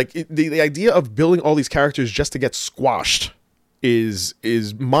 Like, the idea of building all these characters just to get squashed is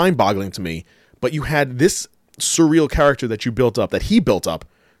mind-boggling to me. But you had this surreal character that you built up, that he built up,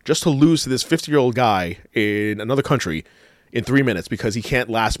 just to lose to this 50-year-old guy in another country in 3 minutes because he can't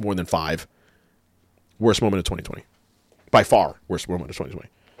last more than 5. Worst moment of 2020. By far, worst moment of 2020.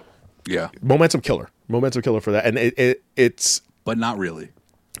 Yeah. Momentum killer for that. And it's... But not really.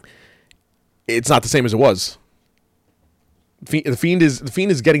 It's not the same as it was. The Fiend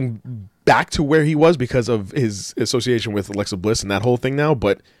is getting back to where he was because of his association with Alexa Bliss and that whole thing now.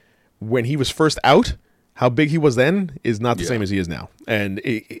 But when he was first out, how big he was then is not the same as he is now. And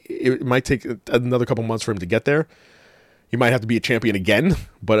it might take another couple months for him to get there. He might have to be a champion again.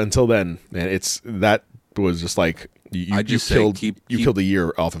 But until then, man, that was just like you killed a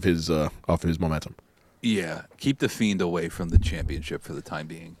year off of his momentum. Yeah, keep the Fiend away from the championship for the time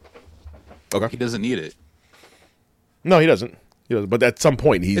being. Okay, he doesn't need it. No, he doesn't. But at some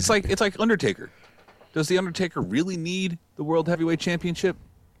point, It's like Undertaker. Does the Undertaker really need the World Heavyweight Championship?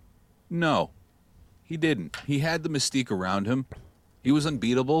 No, he didn't. He had the mystique around him. He was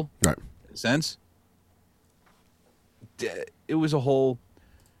unbeatable. Right. In a sense. It was a whole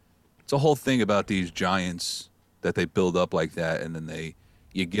thing about these giants that they build up like that, and then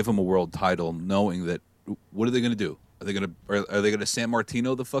you give them a world title, knowing that what are they going to do? Are they going to San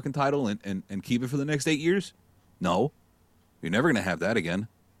Martino the fucking title and keep it for the next 8 years? No, you're never going to have that again.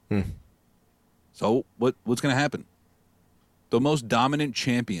 So what's going to happen? The most dominant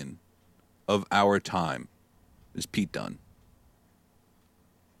champion of our time is Pete Dunne.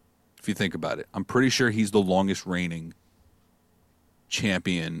 If you think about it, I'm pretty sure he's the longest reigning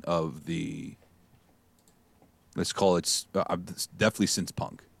champion of the, let's call it, definitely since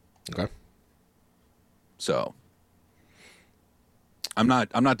Punk. Okay. So I'm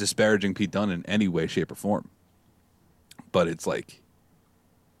not disparaging Pete Dunne in any way, shape, or form. But it's like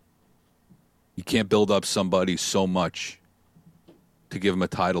you can't build up somebody so much to give them a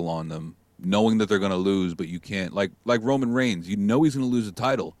title on them, knowing that they're going to lose, but you can't. Like Roman Reigns, you know he's going to lose a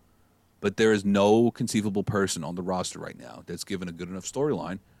title, but there is no conceivable person on the roster right now that's given a good enough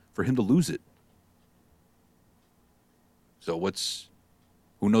storyline for him to lose it. So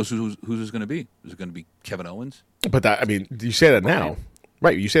who knows who's going to be? Is it going to be Kevin Owens? But you say that now.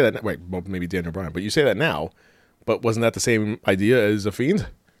 Right, you say that, well, maybe Daniel Bryan, but you say that now, but wasn't that the same idea as a Fiend?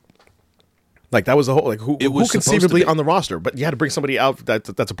 Like, that was the whole, like, who conceivably on the roster, but you had to bring somebody out that's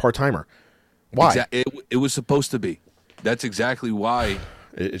a part-timer. Why? It was supposed to be. That's exactly why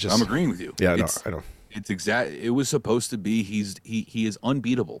I'm agreeing with you. Yeah, I know. It was supposed to be. He is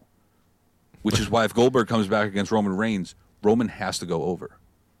unbeatable, which is why if Goldberg comes back against Roman Reigns, Roman has to go over,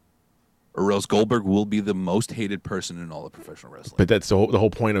 or else Goldberg will be the most hated person in all of professional wrestling. But that's the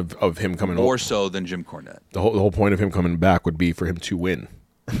whole point of him coming over. More so than Jim Cornette. The whole point of him coming back would be for him to win.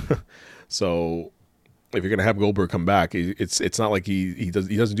 So if you're gonna have Goldberg come back, it's not like he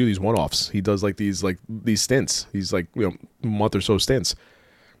doesn't do these one-offs. He does these stints. He's like, month or so stints.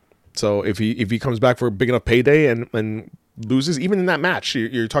 So if he comes back for a big enough payday and loses, even in that match,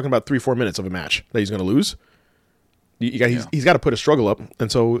 you're talking about 3-4 minutes of a match that he's gonna lose. He's got to put a struggle up,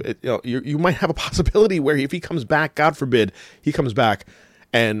 and so you might have a possibility where if he comes back, God forbid, he comes back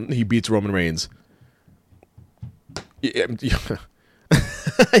and he beats Roman Reigns. I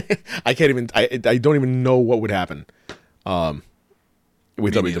can't even. I don't even know what would happen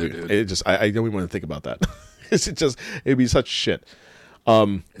with WWE. It just I don't even want to think about that. It'd be such shit.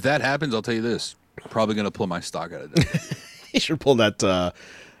 If that happens, I'll tell you this: I'm probably going to pull my stock out of that. You should pull that at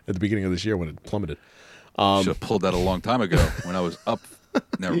the beginning of this year when it plummeted. Should have pulled that a long time ago when I was up.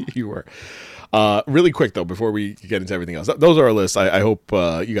 Never mind. You were. Really quick though, before we get into everything else, those are our lists. I hope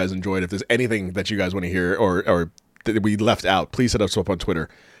you guys enjoyed. If there's anything that you guys want to hear or that we left out, please hit us up on Twitter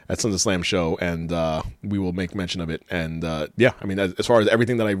at Sons of Slam Show, and we will make mention of it. And as far as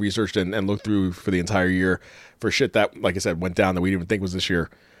everything that I researched and looked through for the entire year, for shit that, like I said, went down that we didn't even think was this year,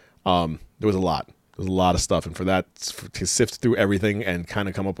 there was a lot. There was a lot of stuff, and for that, to sift through everything and kind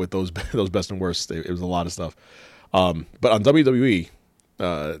of come up with those best and worst, it was a lot of stuff. But on WWE,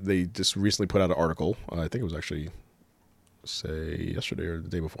 they just recently put out an article. I think it was actually, say, yesterday or the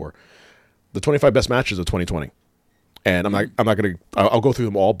day before. The 25 best matches of 2020. And I'm not gonna. I'll go through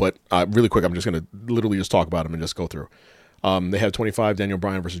them all, but really quick, I'm just gonna literally just talk about them and just go through. They have 25 Daniel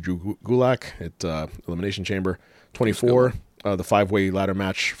Bryan versus Drew Gulak at Elimination Chamber. 24 the 5-way ladder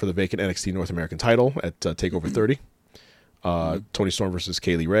match for the vacant NXT North American title at Takeover 30. Tony Storm versus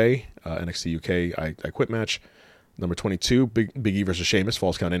Kaylee Ray, NXT UK I Quit match. Number 22 Big E versus Sheamus,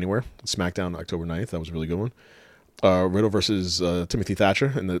 Falls Count Anywhere. SmackDown October 9th. That was a really good one. Riddle versus Timothy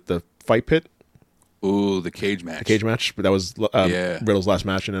Thatcher in the Fight Pit. Ooh, the cage match. The cage match, but that was Riddle's last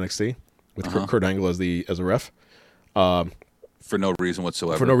match in NXT with Kurt Angle as a ref. For no reason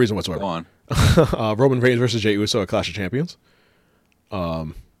whatsoever. Go on. Roman Reigns versus Jey Uso at Clash of Champions.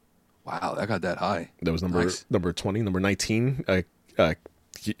 Wow, that got that high. That was number 20. Number 19,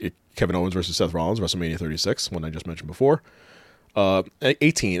 Kevin Owens versus Seth Rollins, WrestleMania 36, one I just mentioned before.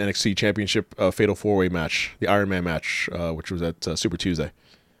 18, NXT Championship Fatal 4-Way match, the Iron Man match, which was at Super Tuesday,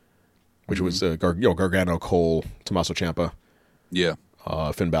 which was Gargano, Cole, Tommaso Ciampa,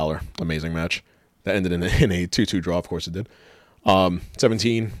 Finn Balor, amazing match. That ended in a 2-2 draw, of course it did.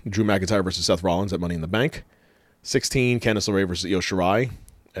 17, Drew McIntyre versus Seth Rollins at Money in the Bank. 16, Candice LeRae versus Io Shirai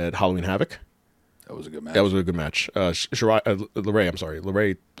at Halloween Havoc. That was a good match.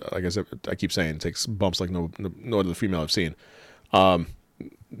 LeRae, like I said, I keep saying, takes bumps like no other female I've seen.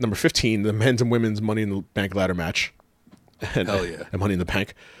 Number 15, the men's and women's Money in the Bank ladder match. Hell yeah. And Money in the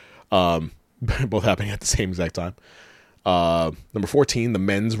Bank. Both happening at the same exact time. Number 14, the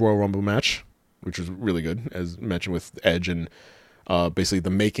men's Royal Rumble match, which was really good, as mentioned with Edge and basically the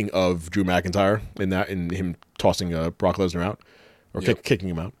making of Drew McIntyre in him tossing Brock Lesnar out or kicking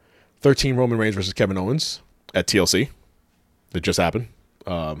him out. 13, Roman Reigns versus Kevin Owens at TLC. That just happened.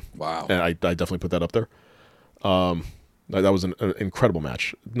 Wow. And I definitely put that up there. That was an incredible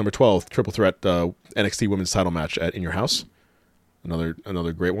match. Number 12, triple threat NXT Women's title match at In Your House.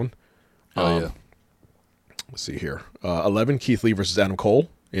 Another great one. Oh, yeah. Let's see here. 11, Keith Lee versus Adam Cole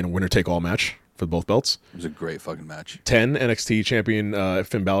in a winner-take-all match for both belts. It was a great fucking match. 10, NXT champion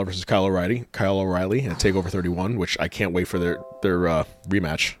Finn Balor versus Kyle O'Reilly at TakeOver 31, which I can't wait for their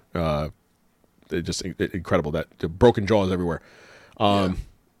rematch. They're just incredible. That the broken jaws everywhere.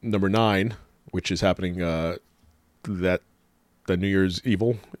 Number 9, which is happening the New Year's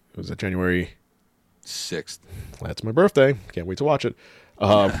Evil. Was that January 6th? That's my birthday. Can't wait to watch it.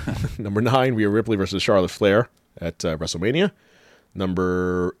 Number 9, Rhea Ripley versus Charlotte Flair at WrestleMania.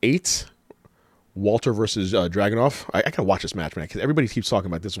 Number 8, Walter versus Dragunov. I gotta watch this match, man, because everybody keeps talking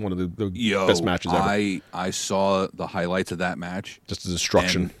about this. Is one of the best matches ever. I saw the highlights of that match. Just the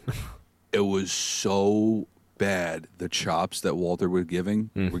destruction. It was so bad. The chops that Walter were giving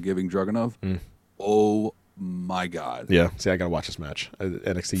Dragunov. Oh my God. Yeah. See, I gotta watch this match.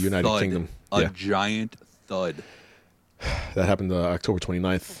 NXT United Kingdom. A giant thud. That happened October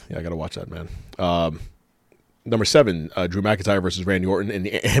 29th. Yeah, I gotta watch that, man. Number 7, Drew McIntyre versus Randy Orton in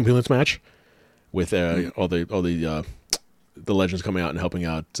the ambulance match, with all the legends coming out and helping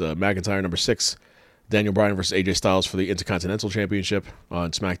out McIntyre. Number 6, Daniel Bryan versus AJ Styles for the Intercontinental Championship on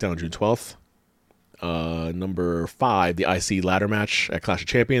SmackDown June 12th. Number 5, the IC ladder match at Clash of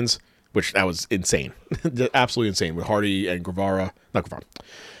Champions, which that was insane, absolutely insane, with Hardy and Zayn.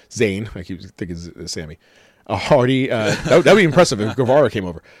 I keep thinking it's Sammy. Hardy, that'd be impressive if Guevara came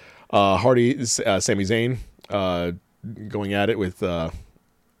over. Hardy, Sami Zayn, going at it with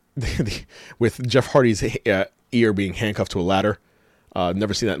with Jeff Hardy's ear being handcuffed to a ladder.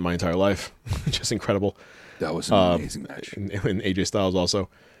 Never seen that in my entire life. Just incredible. That was an amazing match. And AJ Styles also.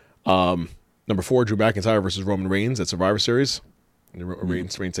 Number 4, Drew McIntyre versus Roman Reigns at Survivor Series.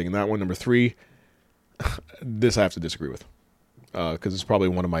 Reigns taking that one. Number 3, this I have to disagree with, because it's probably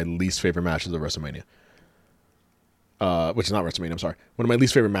one of my least favorite matches of WrestleMania. Which is not WrestleMania, I'm sorry. One of my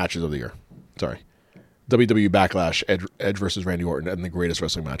least favorite matches of the year. Sorry. WWE Backlash, Edge versus Randy Orton, and the greatest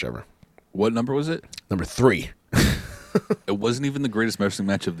wrestling match ever. What number was it? Number 3. It wasn't even the greatest wrestling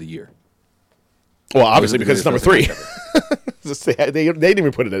match of the year. Well, obviously, because it's number 3. They didn't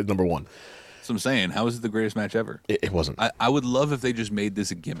even put it at number 1. So I'm saying, how is it the greatest match ever? It wasn't. I would love if they just made this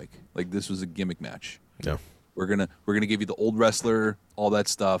a gimmick. Like, this was a gimmick match. No. We're gonna give you the old wrestler, all that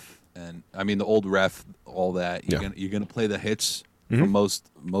stuff, and I mean the old ref, all that. You're gonna play the hits from most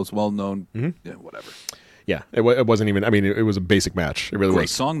well known, whatever. Yeah, it wasn't even. I mean, it was a basic match. It really Great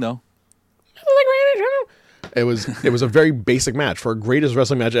was. Song though. It was a very basic match for a greatest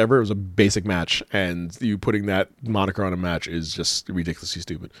wrestling match ever. It was a basic match, and you putting that moniker on a match is just ridiculously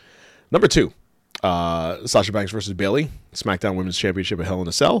stupid. Number 2, Sasha Banks versus Bayley, SmackDown Women's Championship at Hell in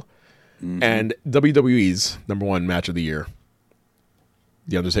a Cell. And WWE's number 1 match of the year,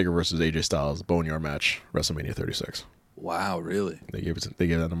 The Undertaker versus AJ Styles, Boneyard match, WrestleMania 36. Wow, really? They gave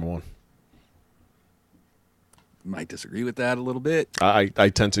that number 1. might disagree with that a little bit. I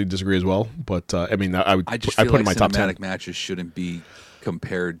tend to disagree as well, but I mean, I just put feel it in my top 10. Cinematic matches shouldn't be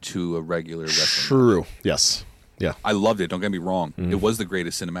compared to a regular wrestling. True. Yes. Yeah. I loved it. Don't get me wrong. It was the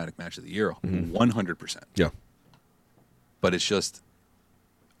greatest cinematic match of the year, 100%. Yeah. But it's just,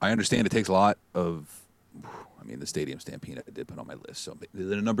 I understand it takes a lot of. I mean, the Stadium Stampede I did put on my list, so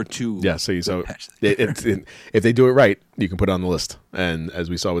the number 2. Yeah. So if they do it right, you can put it on the list. And as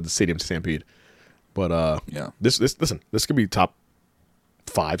we saw with the Stadium Stampede, but yeah, this could be top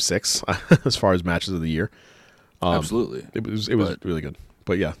 5, 6 as far as matches of the year. Absolutely, it was really good.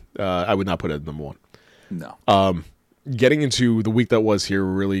 But yeah, I would not put it at number 1. No. Getting into the week that was here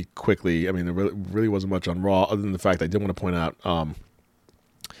really quickly. I mean, there really wasn't much on Raw, other than the fact I did want to point out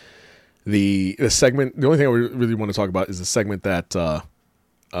the segment. The only thing I really want to talk about is the segment that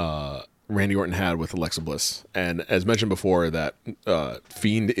Randy Orton had with Alexa Bliss. And as mentioned before, that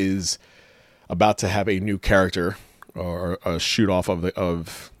Fiend is about to have a new character or a shoot off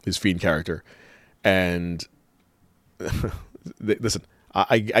of his Fiend character. And listen,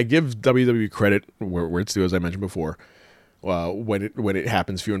 I give WWE credit where it's due, as I mentioned before. When it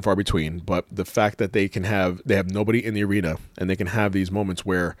happens, few and far between. But the fact that they have nobody in the arena, and they can have these moments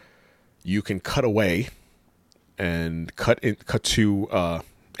where you can cut away and cut to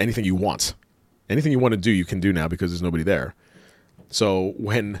anything you want. Anything you want to do, you can do now because there's nobody there. So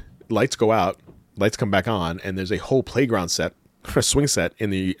when lights go out, lights come back on, and there's a whole playground set, a swing set in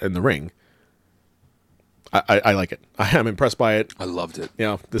the ring. I like it. I am impressed by it. I loved it. You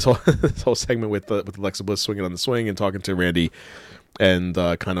know, this whole segment with Alexa Bliss swinging on the swing and talking to Randy, and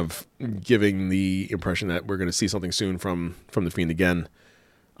kind of giving the impression that we're going to see something soon from the Fiend again.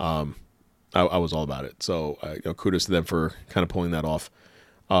 I was all about it. So kudos to them for kind of pulling that off.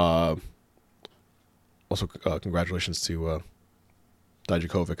 Also, congratulations to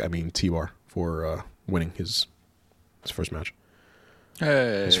Dijakovic. T-Bar for winning his first match.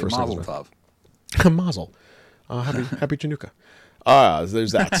 Hey, his first Mazel Tov. Mazel. Happy Chanukah.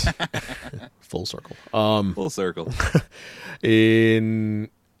 There's that. Full circle. Full circle. In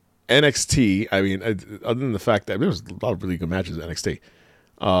NXT, other than the fact that there was a lot of really good matches in NXT,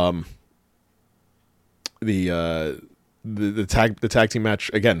 the tag team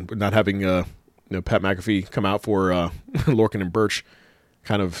match, again, not having Pat McAfee come out for Lorcan and Birch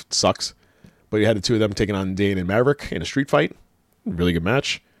kind of sucks. But you had the two of them taking on Dane and Maverick in a street fight. Really good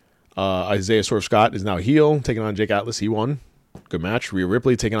match. Isaiah Swerve Scott is now a heel, taking on Jake Atlas. He won. Good match. Rhea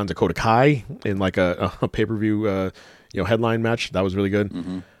Ripley taking on Dakota Kai in like a pay-per-view headline match. That was really good.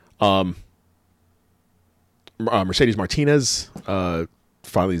 Mm-hmm. Mercedes Martinez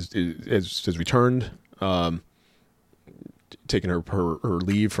finally has returned, taking her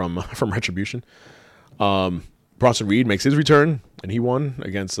leave from Retribution. Bronson Reed makes his return, and he won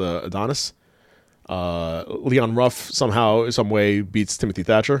against Adonis. Leon Ruff somehow, some way, beats Timothy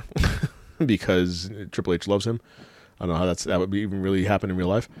Thatcher because Triple H loves him. I don't know how that would even really happen in real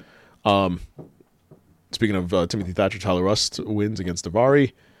life. Speaking of Timothy Thatcher, Tyler Rust wins against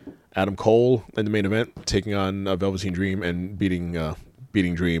Davari. Adam Cole in the main event, taking on Velveteen Dream and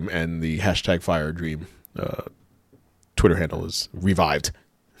beating Dream, and the hashtag Fire Dream Twitter handle is revived.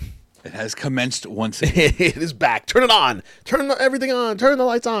 It has commenced once again. It is back. Turn it on. Turn everything on. Turn the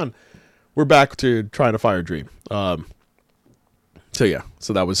lights on. We're back to trying to fire Dream. So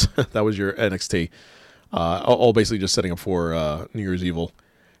that was your NXT. All basically just setting up for New Year's Evil,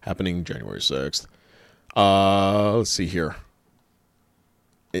 happening January 6th. Let's see here.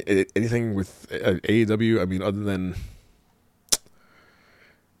 Anything with AEW? Other than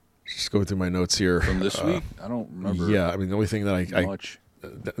just going through my notes here from this week, I don't remember. Yeah, the only thing that I much.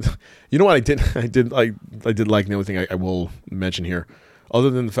 You know what I did like. The only thing I will mention here, other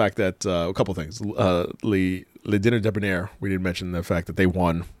than the fact that a couple things. Le Dinner Debonair, we didn't mention the fact that they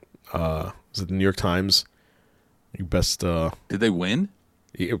won. Was it the New York Times? Best. Did they win?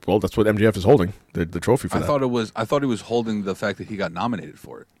 Yeah, well, that's what MJF is holding the trophy for. I thought he was holding the fact that he got nominated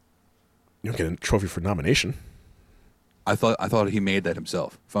for it. You don't get a trophy for nomination. I thought he made that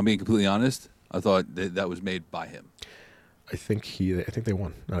himself. If I'm being completely honest, I thought that was made by him. I think they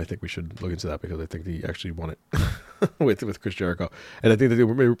won. And I think we should look into that because I think he actually won it with Chris Jericho. And I think that they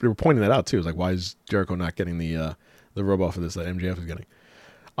were pointing that out too. It's like, why is Jericho not getting the rub off of this that MJF is getting?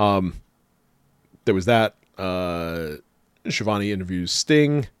 There was that. Shivani interviews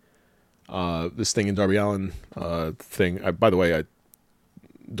Sting. The Sting and Darby Allin thing. By the way,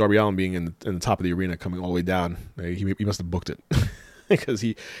 Darby Allin being in the top of the arena, coming all the way down, he must have booked it because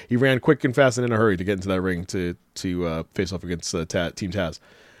he ran quick and fast and in a hurry to get into that ring to face off against Team Taz.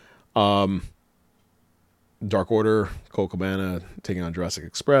 Dark Order, Cole Cabana taking on Jurassic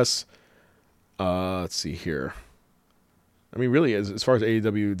Express. Let's see here. I mean, really, as far as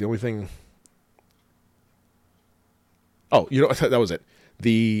AEW, the only thing. Oh, you know, that was it.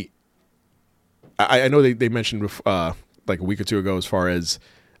 I know they mentioned like a week or two ago as far as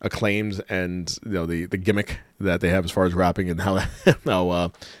Acclaimed and the gimmick that they have as far as rapping and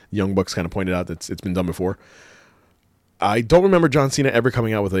how Young Bucks kind of pointed out that it's been done before. I don't remember John Cena ever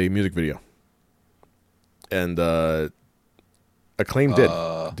coming out with a music video, and Acclaimed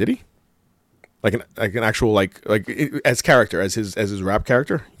did he? Like an actual like as character as his rap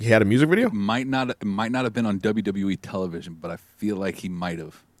character, he had a music video. It might not have been on WWE television, but I feel like he might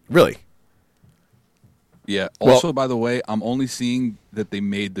have. Really? Yeah. Also, by the way, I'm only seeing that they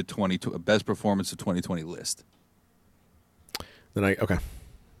made the best performance of 2020 list. Then okay.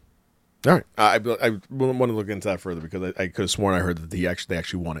 All right. I want to look into that further because I could have sworn I heard that they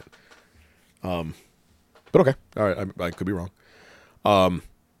actually won it. But okay. All right. I could be wrong.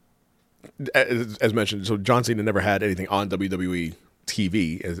 As mentioned, so John Cena never had anything on WWE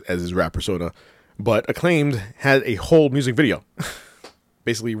TV as his rap persona, but Acclaimed had a whole music video,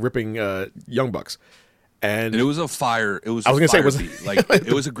 basically ripping Young Bucks. And it was a fire. It was. I was going to say, it was beat. Like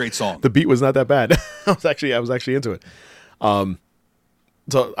it was a great song. The beat was not that bad. I was actually into it.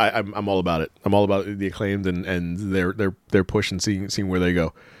 So I'm all about it. I'm all about the Acclaimed and their push and seeing where they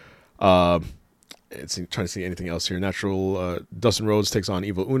go. Trying to see anything else here. Dustin Rhodes takes on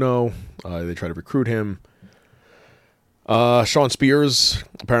Evil Uno. They try to recruit him. Shawn Spears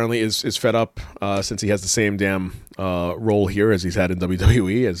apparently is fed up since he has the same damn role here as he's had in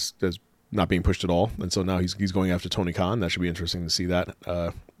WWE as not being pushed at all, and so now he's going after Tony Khan. That should be interesting to see that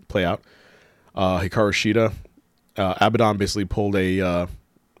play out. Hikaru Shida, Abaddon basically pulled a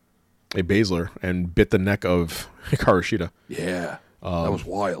Baszler and bit the neck of Hikaru Shida. Yeah, that was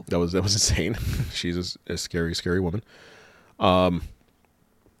wild. That was insane. She's a scary, scary woman. And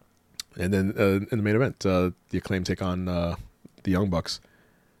then in the main event, the Acclaim take on the Young Bucks,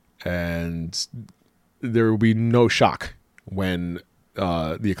 and there will be no shock when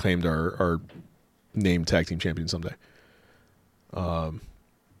the Acclaimed are named tag team champions someday. You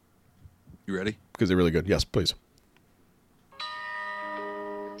ready? Because they're really good. Yes, please.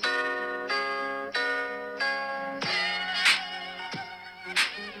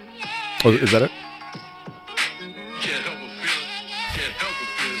 Oh, is that it? Can't help but feel it. Can't help but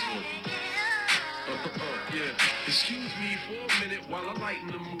feel it. Yeah. Excuse me for a minute while I lighten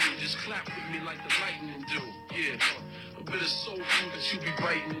the mood. Just clap with me like the lightning do. Yeah. A bit of soul food that you be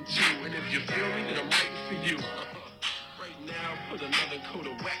biting into. And if you feel me, then I'm writing for you. Right now, put another coat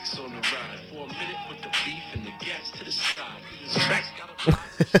of wax on the ride. For a minute, put the beef and the gas to the side. This track's gotta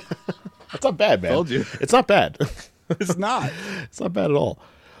That's not bad, man. Told you. It's not bad. It's not. It's not bad at all.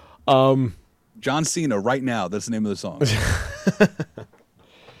 John Cena right now. That's the name of the song.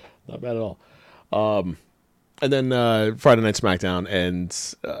 Not bad at all. And then Friday Night SmackDown, and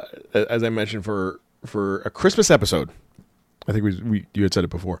as I mentioned, for a Christmas episode, I think you had said it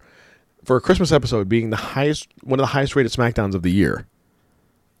before, for a Christmas episode being one of the highest rated SmackDowns of the year.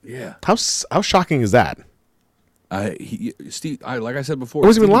 Yeah. How shocking is that? Steve, like I said before, it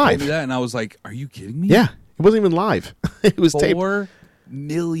wasn't even Steve live. told me that, and I was like, "Are you kidding me?" Yeah, it wasn't even live. It was taped. 4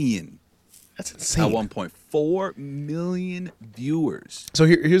 million. That's insane. At one point, 4 million viewers. So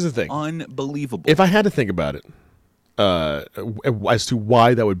here's the thing. Unbelievable. If I had to think about it, as to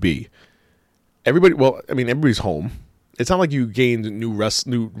why that would be, everybody's home. It's not like you gained new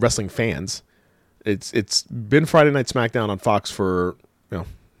wrestling fans. It's been Friday Night SmackDown on Fox for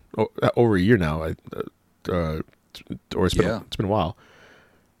over a year now, or it's been a while.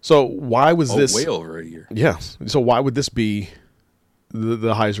 So why was this way over a year? Yes. So why would this be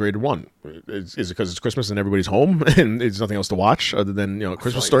the highest rated one? Is it because it's Christmas and everybody's home and there's nothing else to watch other than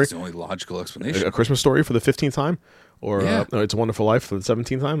Christmas Story? That's the only logical explanation. A Christmas Story for the 15th time, or It's a Wonderful Life for the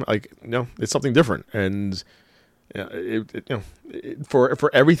 17th time. It's something different, and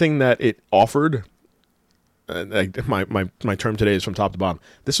for everything that it offered. My term today is from top to bottom.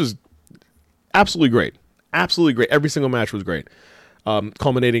 This was absolutely great. Absolutely great. Every single match was great.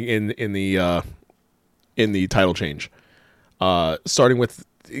 Culminating in the title change. Starting with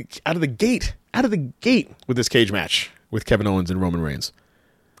out of the gate with this cage match with Kevin Owens and Roman Reigns.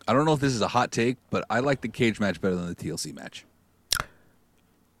 I don't know if this is a hot take, but I like the cage match better than the TLC match.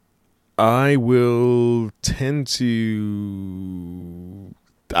 I will tend to.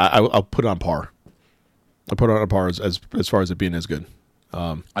 I'll put it on par. I'll put it on par as far as it being as good.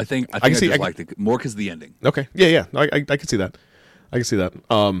 I think I just liked it more because of the ending. Okay. Yeah. I can see that.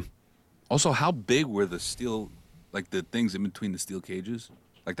 Also, how big were the steel, like the things in between the steel cages,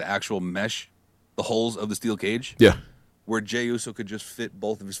 like the actual mesh, the holes of the steel cage? Yeah. Where Jey Uso could just fit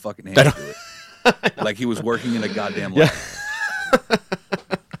both of his fucking hands through it, like he was working in a goddamn lab.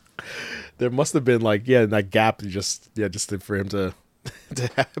 There must have been like that gap just for him to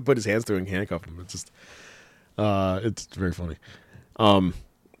put his hands through and handcuff him. It's just it's very funny.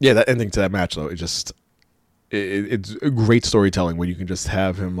 That ending to that match though, it's a great storytelling when you can just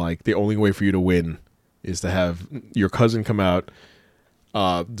have him like the only way for you to win is to have your cousin come out,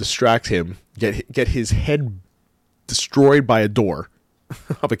 distract him, get his head destroyed by a door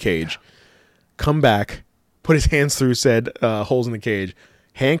of a cage, come back, put his hands through said holes in the cage,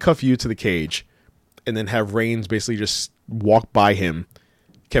 handcuff you to the cage, and then have Reigns basically just walk by him.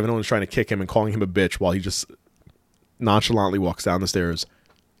 Kevin Owens trying to kick him and calling him a bitch while he just nonchalantly walks down the stairs,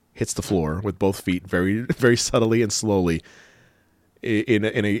 hits the floor with both feet very, very subtly and slowly in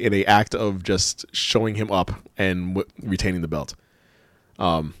a act of just showing him up and retaining the belt.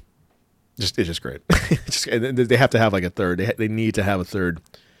 It's just great. And they have to have like a third. They need to have a third.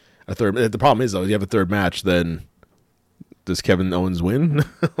 The problem is though, if you have a third match, then does Kevin Owens win?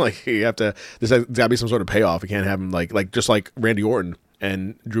 Like you have to. There's got to be some sort of payoff. You can't have him like just like Randy Orton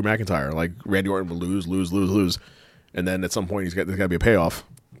and Drew McIntyre. Like Randy Orton will lose, and then at some point there's got to be a payoff.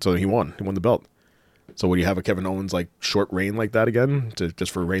 So he won. He won the belt. So would you have a Kevin Owens like short reign like that again,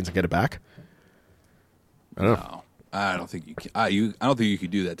 just for Reigns to get it back? I don't know. No, I don't think you can. I don't think you could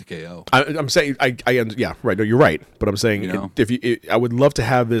do that to KO. I'm saying yeah, right. No, you're right. But I'm saying I would love to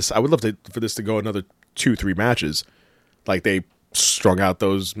have this. I would love for this to go another 2-3 matches, like they strung out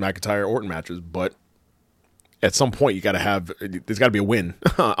those McIntyre Orton matches. But at some point, there's got to be a win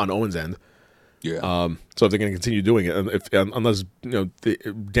on Owens' end. Yeah. So if they're going to continue doing it, unless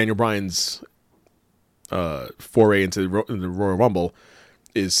Daniel Bryan's foray into the Royal Rumble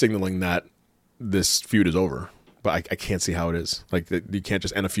is signaling that this feud is over, but I can't see how it is. Like you can't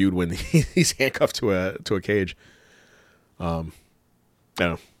just end a feud when he's handcuffed to a cage. I don't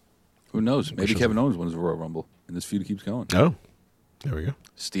know. Who knows? Maybe Kevin Owens wins the Royal Rumble, and this feud keeps going. Oh, there we go.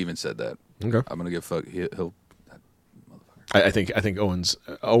 Steven said that. Okay. I'm gonna get fucked. He'll. I think Owens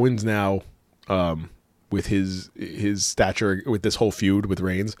now, with his stature with this whole feud with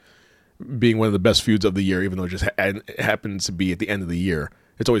Reigns being one of the best feuds of the year, even though it just happens to be at the end of the year.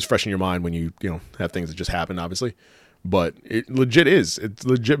 It's always fresh in your mind when you have things that just happen, obviously. But it's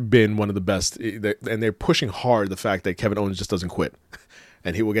legit been one of the best, and they're pushing hard the fact that Kevin Owens just doesn't quit,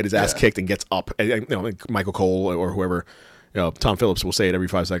 and he will get his ass kicked and gets up. And, like Michael Cole or whoever, Tom Phillips will say it every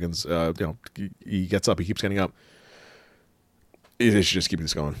 5 seconds. He gets up, he keeps getting up. They should just keep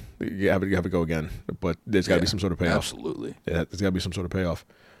this going. You have to go again, but there's got to be some sort of payoff. Absolutely, yeah, there's got to be some sort of payoff.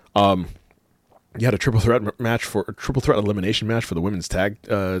 You had a triple threat elimination match for the women's tag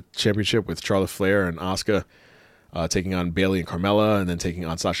championship with Charlotte Flair and Asuka taking on Bayley and Carmella, and then taking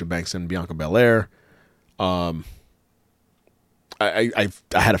on Sasha Banks and Bianca Belair. I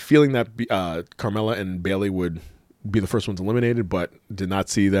had a feeling that Carmella and Bayley would be the first ones eliminated, but did not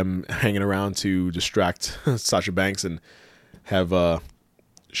see them hanging around to distract Sasha Banks and have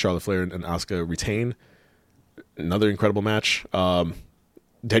Charlotte Flair and Asuka retain. Another incredible match.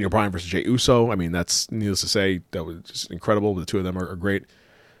 Daniel Bryan versus Jey Uso. I mean, that's needless to say, that was just incredible. The two of them are great.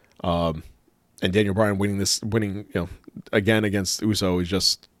 And Daniel Bryan winning again against Uso is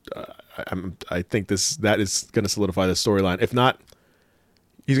just. I think that is going to solidify the storyline. If not,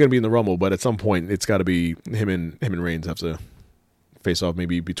 he's going to be in the Rumble. But at some point, it's got to be him and Reigns have to face off,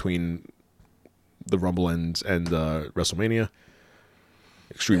 maybe between the Rumble and WrestleMania,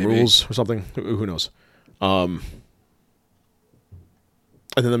 Extreme Rules or something. Who knows?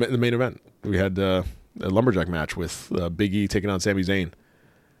 And then the main event, we had a lumberjack match with Big E taking on Sami Zayn,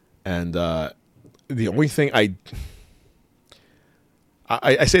 and the only thing I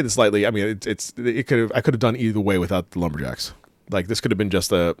say this lightly. I mean, I could have done either way without the lumberjacks. Like this could have been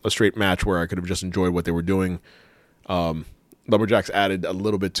just a straight match where I could have just enjoyed what they were doing. Lumberjacks added a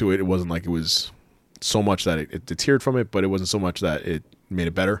little bit to it. It wasn't like it was so much that it deterred from it, but it wasn't so much that it made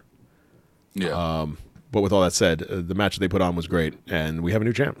it better. Yeah. But with all that said, the match that they put on was great, and we have a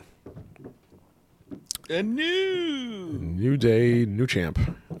new champ. A new day, new champ.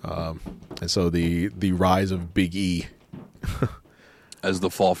 And so the rise of Big E as the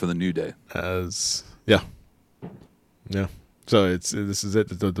fall for the New Day. Yeah. So this is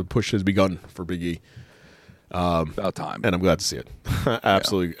it. The push has begun for Big E. About time, and I'm glad to see it.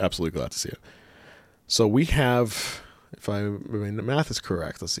 Absolutely glad to see it. So we have, if I mean the math is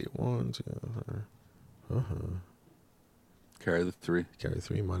correct. Let's see, 1, 2, 3. Carry the 3. Carry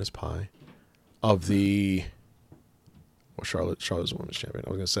 3 minus pi of the. Well, Charlotte's the women's champion. I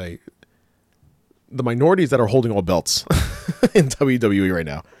was going to say the minorities that are holding all belts in WWE right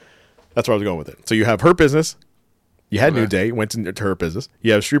now. That's where I was going with it. So you have Hurt Business. You had New Day, went to Hurt Business.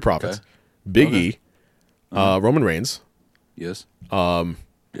 You have Street Profits, Big E, Roman Reigns, Yes. Yeah.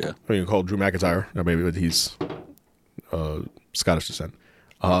 Yeah. I mean, call Drew McIntyre. Or maybe he's Scottish descent.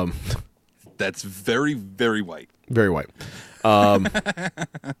 That's very, very white. Very white. And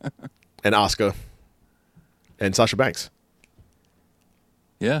Asuka. And Sasha Banks.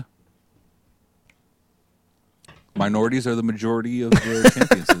 Yeah. Minorities are the majority of the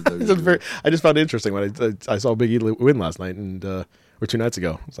champions. I just found it interesting when I saw Big E win last night or 2 nights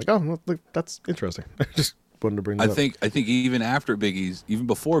ago. It's like, oh, well, look, that's interesting. I just wanted to bring that up. I think even after even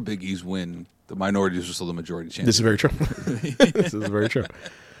before Big E's win, the minorities were still the majority champions. This is very true. This is very true.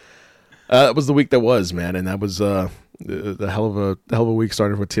 That was the week that was, man, and that was the hell of a week,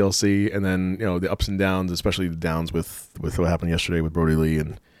 starting with TLC, and then the ups and downs, especially the downs with what happened yesterday with Brody Lee,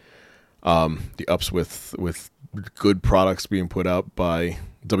 and the ups with good products being put out by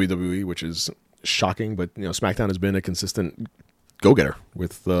WWE, which is shocking. But SmackDown has been a consistent go-getter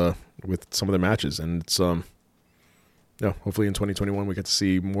with some of their matches, and it's hopefully in 2021 we get to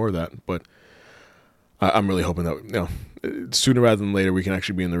see more of that. But I'm really hoping that sooner rather than later we can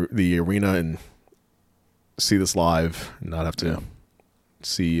actually be in the arena and see this live and not have to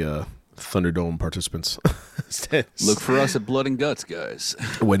see Thunderdome participants. Look for us at Blood and Guts, guys.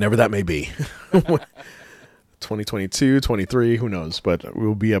 Whenever that may be. 2022, 23, who knows? But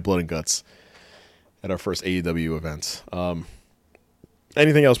we'll be at Blood and Guts at our first AEW event.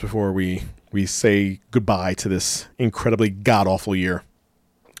 Anything else before we say goodbye to this incredibly god-awful year?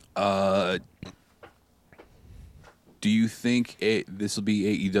 Do you think this will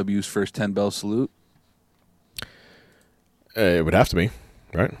be AEW's first 10-bell salute? It would have to be,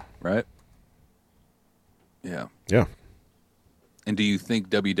 right? Right? Yeah. Yeah. And do you think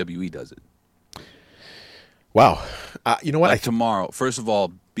WWE does it? Wow. You know what? Tomorrow, first of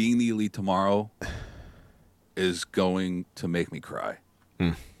all, being the Elite tomorrow is going to make me cry.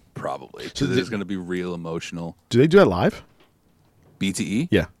 Probably. So it's going to be real emotional. Do they do that live? BTE?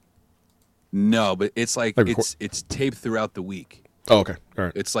 Yeah. No, but it's it's taped throughout the week. Oh, okay. All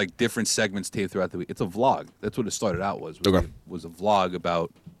right. It's like different segments taped throughout the week. It's a vlog. That's what it started out was. Okay. Was a vlog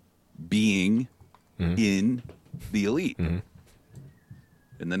about being in the Elite. Mm-hmm.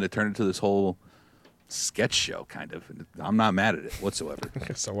 And then it turned into this whole sketch show, kind of. And I'm not mad at it whatsoever. I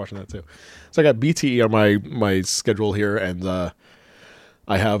guess I'm watching that too. So I got BTE on my schedule here, and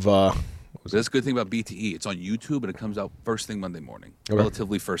I have... That's a good thing about BTE. It's on YouTube, and it comes out first thing Monday morning. Okay.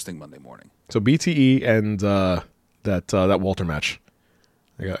 Relatively first thing Monday morning. So BTE and that Walter match.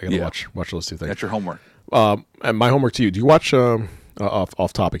 I gotta watch those two things. That's your homework. And my homework to you. Do you watch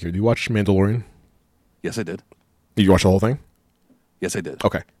off topic here? Do you watch Mandalorian? Yes, I did. Did you watch the whole thing? Yes, I did.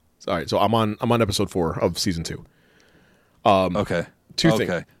 Okay. All right. So I'm on episode 4 of season 2. Okay. Two things.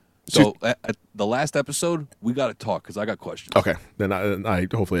 Okay. So at the last episode, we got to talk because I got questions. Okay. Then I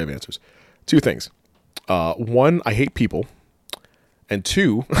hopefully have answers. 2 things. 1, I hate people. And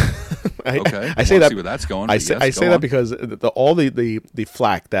 2, I say that see where that's going. I say that because all the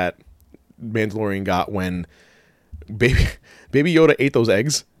flack that Mandalorian got when Baby Yoda ate those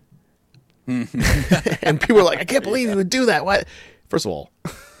eggs, and people were like, "I can't believe you would do that." What? First of all,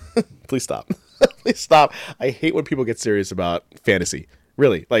 please stop. Please stop. I hate when people get serious about fantasy.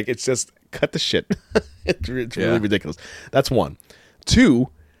 Really, like it's just cut the shit. It's really ridiculous. That's 1. 2.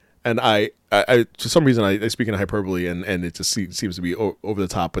 And I for some reason, I speak in hyperbole, and it just seems to be over the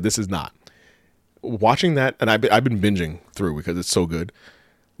top, but this is not. Watching that, and I've been binging through because it's so good.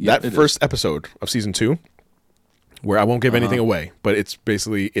 Yeah, that first episode of season 2, where I won't give anything away, but it's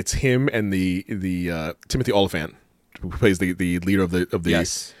basically him and the Timothy Olyphant, who plays the leader of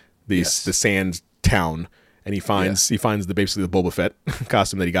the sand town, and he finds basically the Boba Fett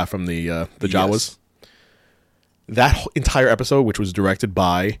costume that he got from the Jawas. That entire episode, which was directed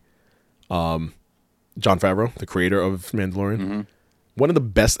by Jon Favreau, the creator of Mandalorian, one of the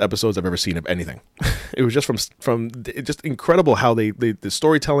best episodes I've ever seen of anything. It was just from just incredible how the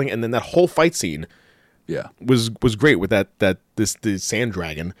storytelling, and then that whole fight scene, was great with the sand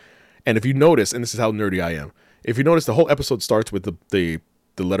dragon. And if you notice, and this is how nerdy I am, if you notice, the whole episode starts with the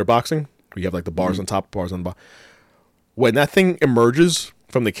letterboxing. We have like the bars on top, bars on the bottom. When that thing emerges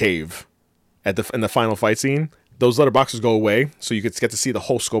from the cave in the final fight scene, those letterboxes go away, so you get to see the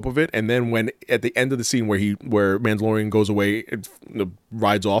whole scope of it. And then when at the end of the scene where Mandalorian goes away,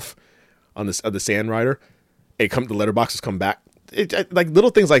 rides off on the Sand Rider, the letterboxes come back. Like little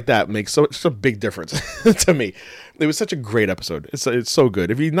things like that make such a big difference to me. It was such a great episode. It's so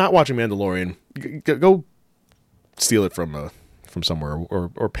good. If you're not watching Mandalorian, go steal it from somewhere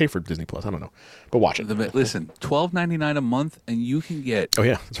or pay for Disney Plus. I don't know, but watch it. Listen, $12.99 a month, and you can get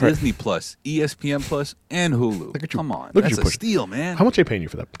that's right. Disney Plus, ESPN Plus, and Hulu. Look at you. Come on, Look that's at you a steal, man. How much are they paying you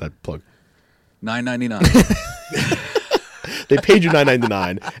for that plug? $9.99. They paid you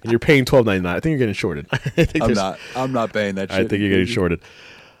 $9.99, and you're paying $12.99. I think you're getting shorted. I'm not paying that shit. I think you're getting shorted.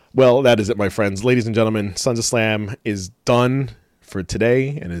 Well, that is it, my friends. Ladies and gentlemen, Sons of Slam is done for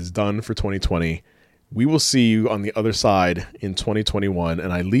today and is done for 2020. We will see you on the other side in 2021,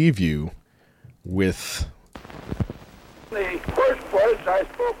 and I leave you with The first words I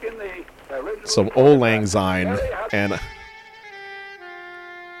spoke in the original some Old Lang Syne and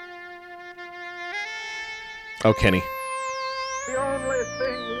Kenny. The only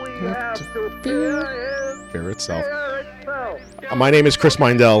thing we have to fear is Fear itself. fear itself. My name is Chris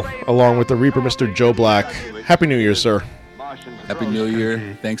Mindell, along with the Reaper, Mr. Joe Black. Happy New Year, sir. Happy New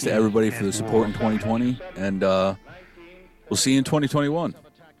Year. Thanks to everybody for the support in 2020. And we'll see you in 2021.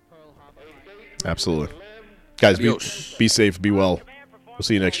 Absolutely. Guys, Adios. be safe, be well. We'll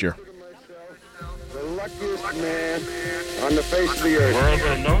see you next year. The luckiest man on the face of the earth. The world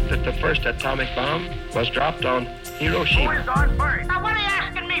will note that the first atomic bomb was dropped on Hiroshima. Now, what are you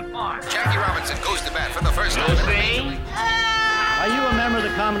asking me for? Jackie Robinson goes to bat for the first time. Are you a member of the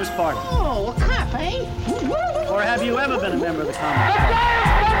Communist Party? Oh, crap, eh? Or have you ever been a member of the Communist Party?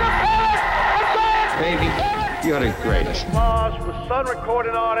 Baby, you're the greatest. Applause for son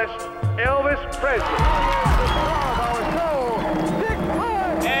recording artist Elvis Presley.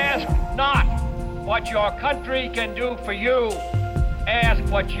 Ask not what your country can do for you. Ask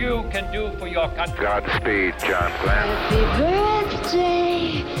what you can do for your country. Godspeed, John Glenn. Happy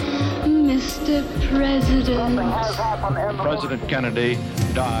birthday, Mr. President. President Kennedy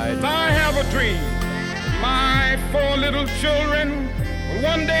died. I have a dream. My 4 little children will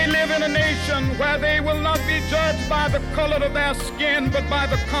one day live in a nation where they will not be judged by the color of their skin, but by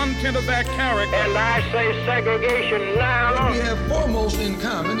the content of their character. And I say segregation now. What we have foremost in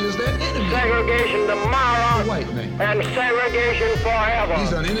common is that enemy. Segregation tomorrow. The white man. And segregation forever.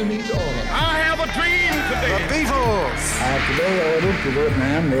 He's an enemy to all of us. I have a dream today. Today ordered to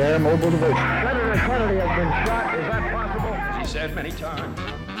Vietnam, the Air Mobile Division. President Kennedy has been shot. Is that possible? He said many times.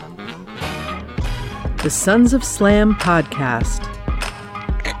 The Sons of Slam podcast.